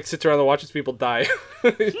Dr. Heimlich sits around and watches people die.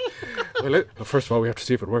 Well, first of all, we have to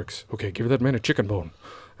see if it works. Okay, give that man a chicken bone.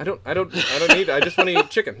 I don't need. I just want to eat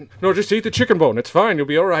chicken. No, just eat the chicken bone. It's fine. You'll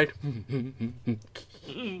be all right.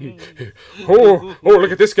 Oh,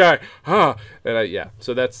 look at this guy.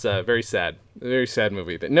 So that's very sad. A very sad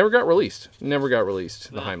movie that never got released. The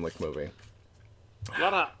Heimlich movie.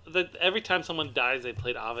 Every time someone dies, they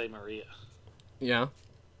played Ave Maria. Yeah.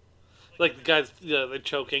 Like the guys, they're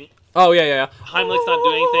choking. Oh yeah. Heimlich's not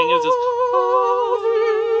doing anything. It's just.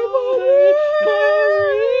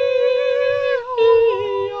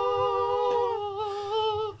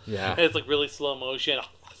 Yeah. And it's like really slow motion.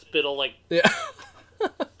 Spittle like. Yeah.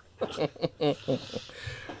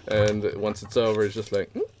 And once it's over, it's just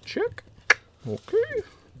like, check. Okay.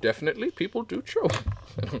 Definitely, people do choke.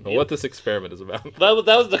 I don't know what this experiment is about. That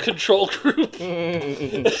was the control group.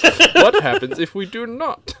 What happens if we do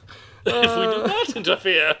not? If we do not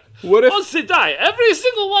interfere. What if... Once they die, every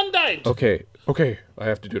single one died. Okay. I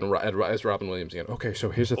have to do it as Robin Williams again. Okay, so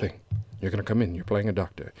here's the thing. You're going to come in. You're playing a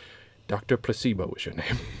doctor. Dr. Placebo is your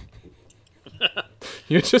name.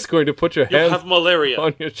 You're just going to put your You hands have malaria.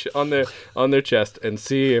 on their chest and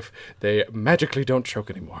see if they magically don't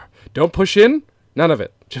choke anymore. Don't push in. None of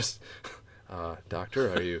it. Just,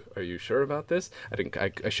 doctor, are you sure about this?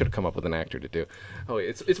 I should have come up with an actor to do. Oh,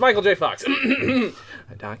 wait, it's Michael J. Fox.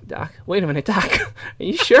 Doc. Wait a minute, Doc. Are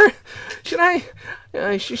you sure? Should I?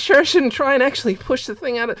 Sure I shouldn't try and actually push the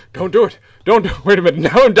thing out of. Don't do it. Wait a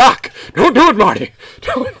minute. No, Doc. Don't do it, Marty.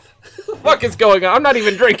 What the fuck is going on? I'm not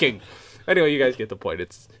even drinking. Anyway, you guys get the point.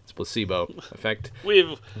 It's placebo effect.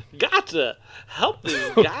 We've got to help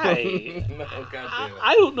this guy. No, goddamn it.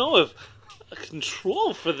 I don't know if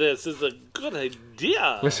control for this is a good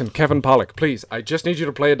idea. Listen, Kevin Pollak, please. I just need you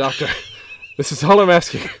to play a doctor. This is all I'm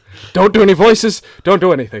asking. Don't do any voices. Don't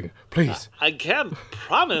do anything, please. I can't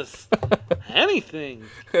promise anything.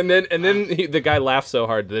 And then the guy laughs so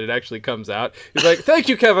hard that it actually comes out. He's like, "Thank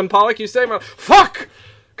you, Kevin Pollak. You saved my fuck.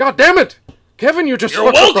 God damn it, Kevin, you just You're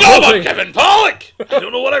fucked up the whole welcome, thing." I'm Kevin Pollak. I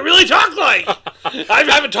don't know what I really talk like. I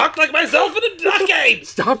haven't talked like myself in a decade.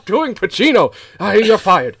 Stop doing Pacino. You're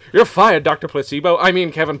fired. You're fired, Dr. Placebo. I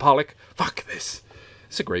mean, Kevin Pollak. Fuck this.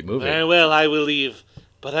 It's a great movie. Very well, I will leave,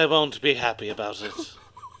 but I won't be happy about it.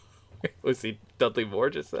 Was he Dudley Moore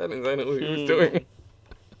just then? Is that what he was doing?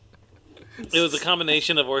 It was a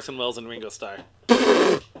combination of Orson Welles and Ringo Starr.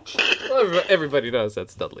 Well, everybody knows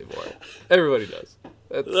that's Dudley Moore. Everybody does.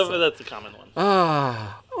 That's a common one.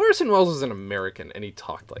 Orson Welles was an American, and he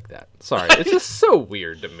talked like that. Sorry, it's just so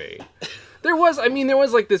weird to me. There was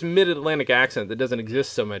like this mid-Atlantic accent that doesn't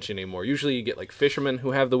exist so much anymore. Usually you get like fishermen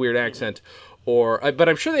who have the weird accent, but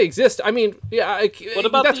I'm sure they exist. I mean, yeah, What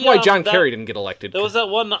about that's the, why John Kerry didn't get elected. There was that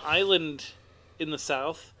one island in the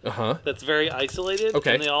South that's very isolated,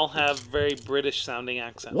 Okay. and they all have very British-sounding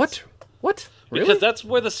accents. What? Really? Because that's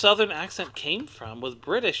where the Southern accent came from, was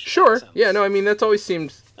British Sure. accents. Yeah, no, I mean, that's always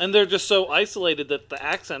seemed... And they're just so isolated that the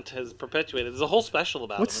accent has perpetuated. There's a whole special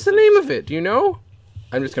about What's them. the name of it? Do you know?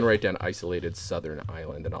 I'm just going to write down isolated southern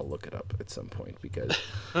island, and I'll look it up at some point, because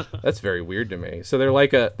that's very weird to me. So they're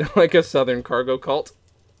like a southern cargo cult?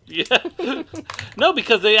 Yeah. No,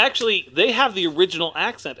 because they have the original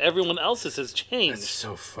accent. Everyone else's has changed. That's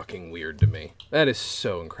so fucking weird to me. That is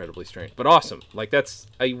so incredibly strange, but awesome. Like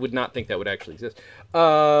I would not think that would actually exist.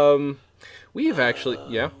 We have actually,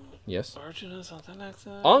 yes. Origin of Southern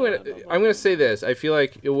accent. I'm gonna say this. I feel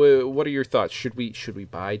like, what are your thoughts? Should we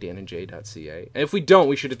buy danandjay.ca? And if we don't,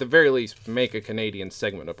 we should at the very least make a Canadian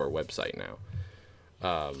segment of our website now.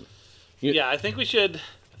 Yeah, I think we should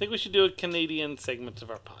do a Canadian segment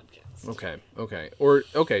of our podcast. Okay.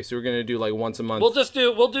 So we're gonna do like once a month. We'll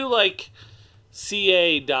do like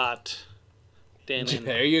ca.danandjay.com.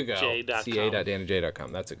 There you go.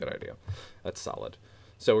 ca.danandjay.com. That's a good idea. That's solid.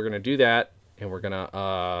 So we're gonna do that, and we're gonna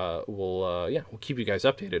we'll keep you guys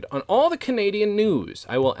updated on all the Canadian news.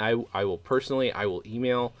 I will personally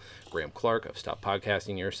email Graham Clark of Stop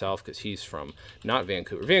Podcasting Yourself, because he's from not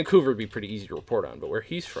Vancouver. Vancouver would be pretty easy to report on, but where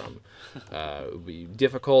he's from would be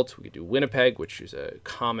difficult. We could do Winnipeg, which is a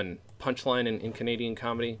common punchline in Canadian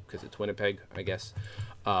comedy, because it's Winnipeg, I guess.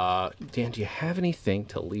 Dan, do you have anything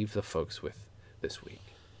to leave the folks with this week?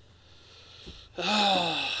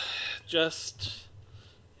 Just,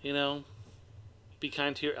 be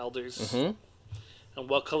kind to your elders. Mm-hmm. And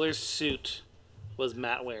what color suit was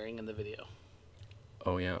Matt wearing in the video?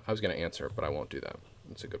 Oh yeah, I was gonna answer, but I won't do that.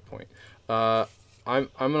 That's a good point. I'm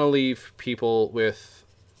gonna leave people with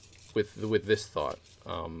this thought.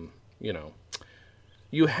 I'll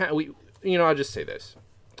just say this: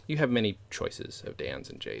 you have many choices of Dans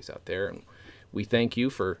and Jays out there, and we thank you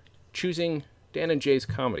for choosing Dan and Jay's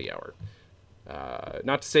Comedy Hour.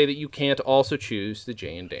 Not to say that you can't also choose the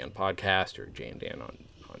Jay and Dan podcast or Jay and Dan on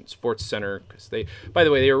Sports Center, because by the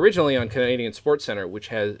way, they were originally on Canadian Sports Center,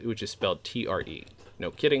 which is spelled TRE. No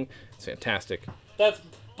kidding, it's fantastic. That's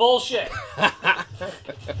bullshit.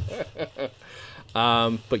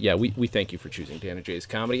 But yeah, we thank you for choosing Dan and Jay's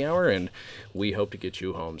Comedy Hour, and we hope to get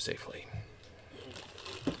you home safely.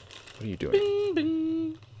 What are you doing? Bing,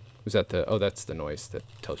 bing. Was that that's the noise that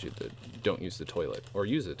tells you to don't use the toilet, or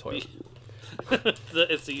use the toilet.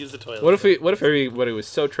 It's to use the toilet. What if everybody was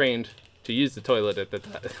so trained to use the toilet at the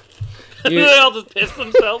time? They all just piss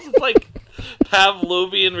themselves. It's like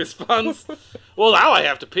Pavlovian response. Well, now I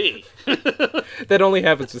have to pee. That only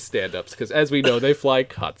happens with stand-ups, because as we know, they fly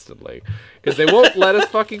constantly, because they won't let us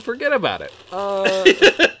fucking forget about it. So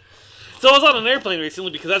I was on an airplane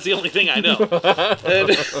recently, because that's the only thing I know.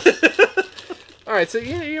 All right, so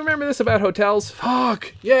you remember this about hotels?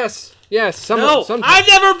 Fuck yes. No, I've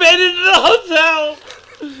never been in a hotel.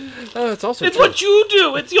 It's also It's true. what you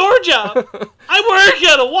do. It's your job. I work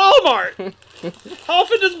at a Walmart. How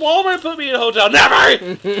often does Walmart put me in a hotel?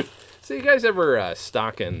 Never. So you guys ever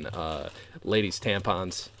stocking ladies'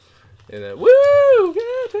 tampons? Woo!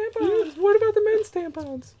 Yeah, tampons. What about the men's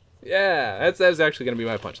tampons? Yeah, that's actually going to be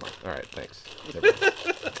my punchline. All right, thanks.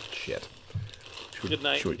 Shit. Good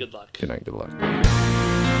night and good luck. Good night, good luck.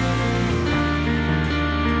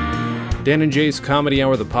 Dan and Jay's Comedy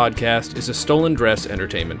Hour, the podcast, is a Stolen Dress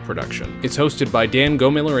Entertainment production. It's hosted by Dan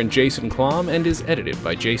Gomiller and Jason Klom and is edited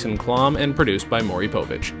by Jason Klom and produced by Maury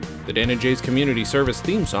Povich. The Dan and Jay's Community Service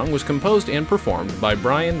theme song was composed and performed by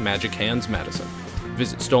Brian Magic Hands Madison.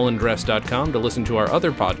 Visit stolendress.com to listen to our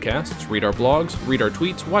other podcasts, read our blogs, read our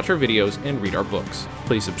tweets, watch our videos, and read our books.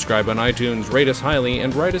 Please subscribe on iTunes, rate us highly,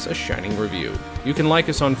 and write us a shining review. You can like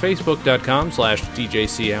us on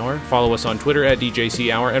facebook.com/DJCHour, follow us on Twitter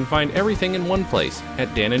 @DJCHour, and find everything in one place at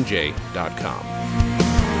danandjay.com.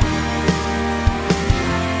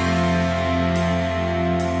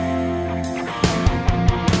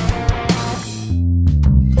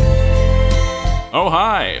 Oh,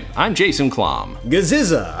 hi, I'm Jason Klom.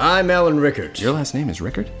 Gaziza, I'm Alan Rickert. Your last name is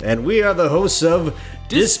Rickert? And we are the hosts of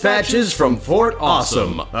Dispatches from Fort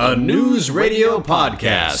Awesome, a news radio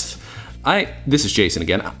podcast. This is Jason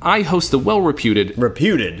again. I host the well-reputed...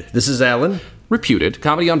 Reputed. This is Alan. Reputed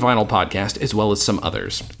Comedy on Vinyl podcast, as well as some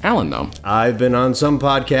others. Alan, though. I've been on some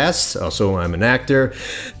podcasts, also I'm an actor,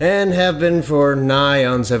 and have been for nigh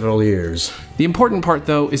on several years. The important part,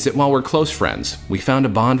 though, is that while we're close friends, we found a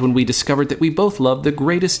bond when we discovered that we both loved the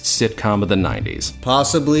greatest sitcom of the 90s.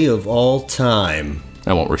 Possibly of all time.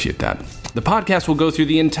 I won't refute that. The podcast will go through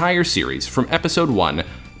the entire series, from episode 1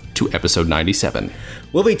 to episode 97.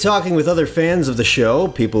 We'll be talking with other fans of the show,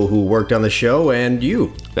 people who worked on the show, and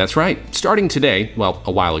you. That's right. Starting today, well,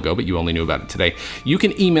 a while ago, but you only knew about it today, you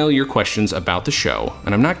can email your questions about the show,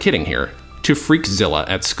 and I'm not kidding here, to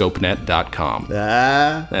freakzilla@scopenet.com.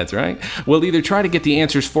 That's right. We'll either try to get the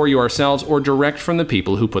answers for you ourselves or direct from the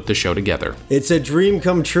people who put the show together. It's a dream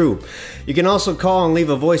come true. You can also call and leave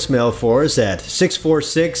a voicemail for us at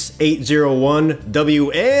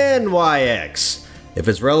 646-801-WNYX. If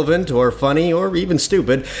it's relevant or funny or even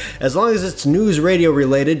stupid, as long as it's news radio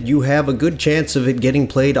related, you have a good chance of it getting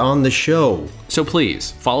played on the show. So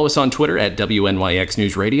please, follow us on Twitter @WNYX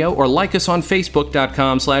News Radio or like us on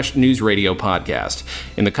Facebook.com/News Radio Podcast.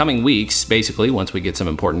 In the coming weeks, basically, once we get some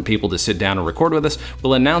important people to sit down and record with us,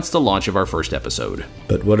 we'll announce the launch of our first episode.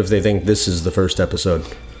 But what if they think this is the first episode?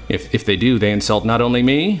 If they do, they insult not only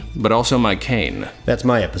me, but also my cane. That's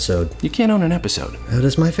my episode. You can't own an episode. That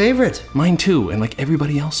is my favorite. Mine too, and like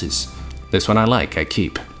everybody else's. This one I like, I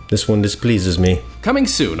keep. This one displeases me. Coming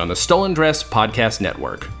soon on the Stolen Dress Podcast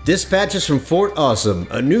Network. Dispatches from Fort Awesome,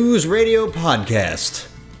 a news radio podcast.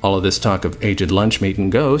 All of this talk of aged lunch meat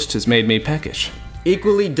and ghosts has made me peckish.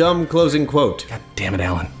 Equally dumb closing quote. God damn it,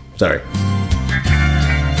 Alan. Sorry.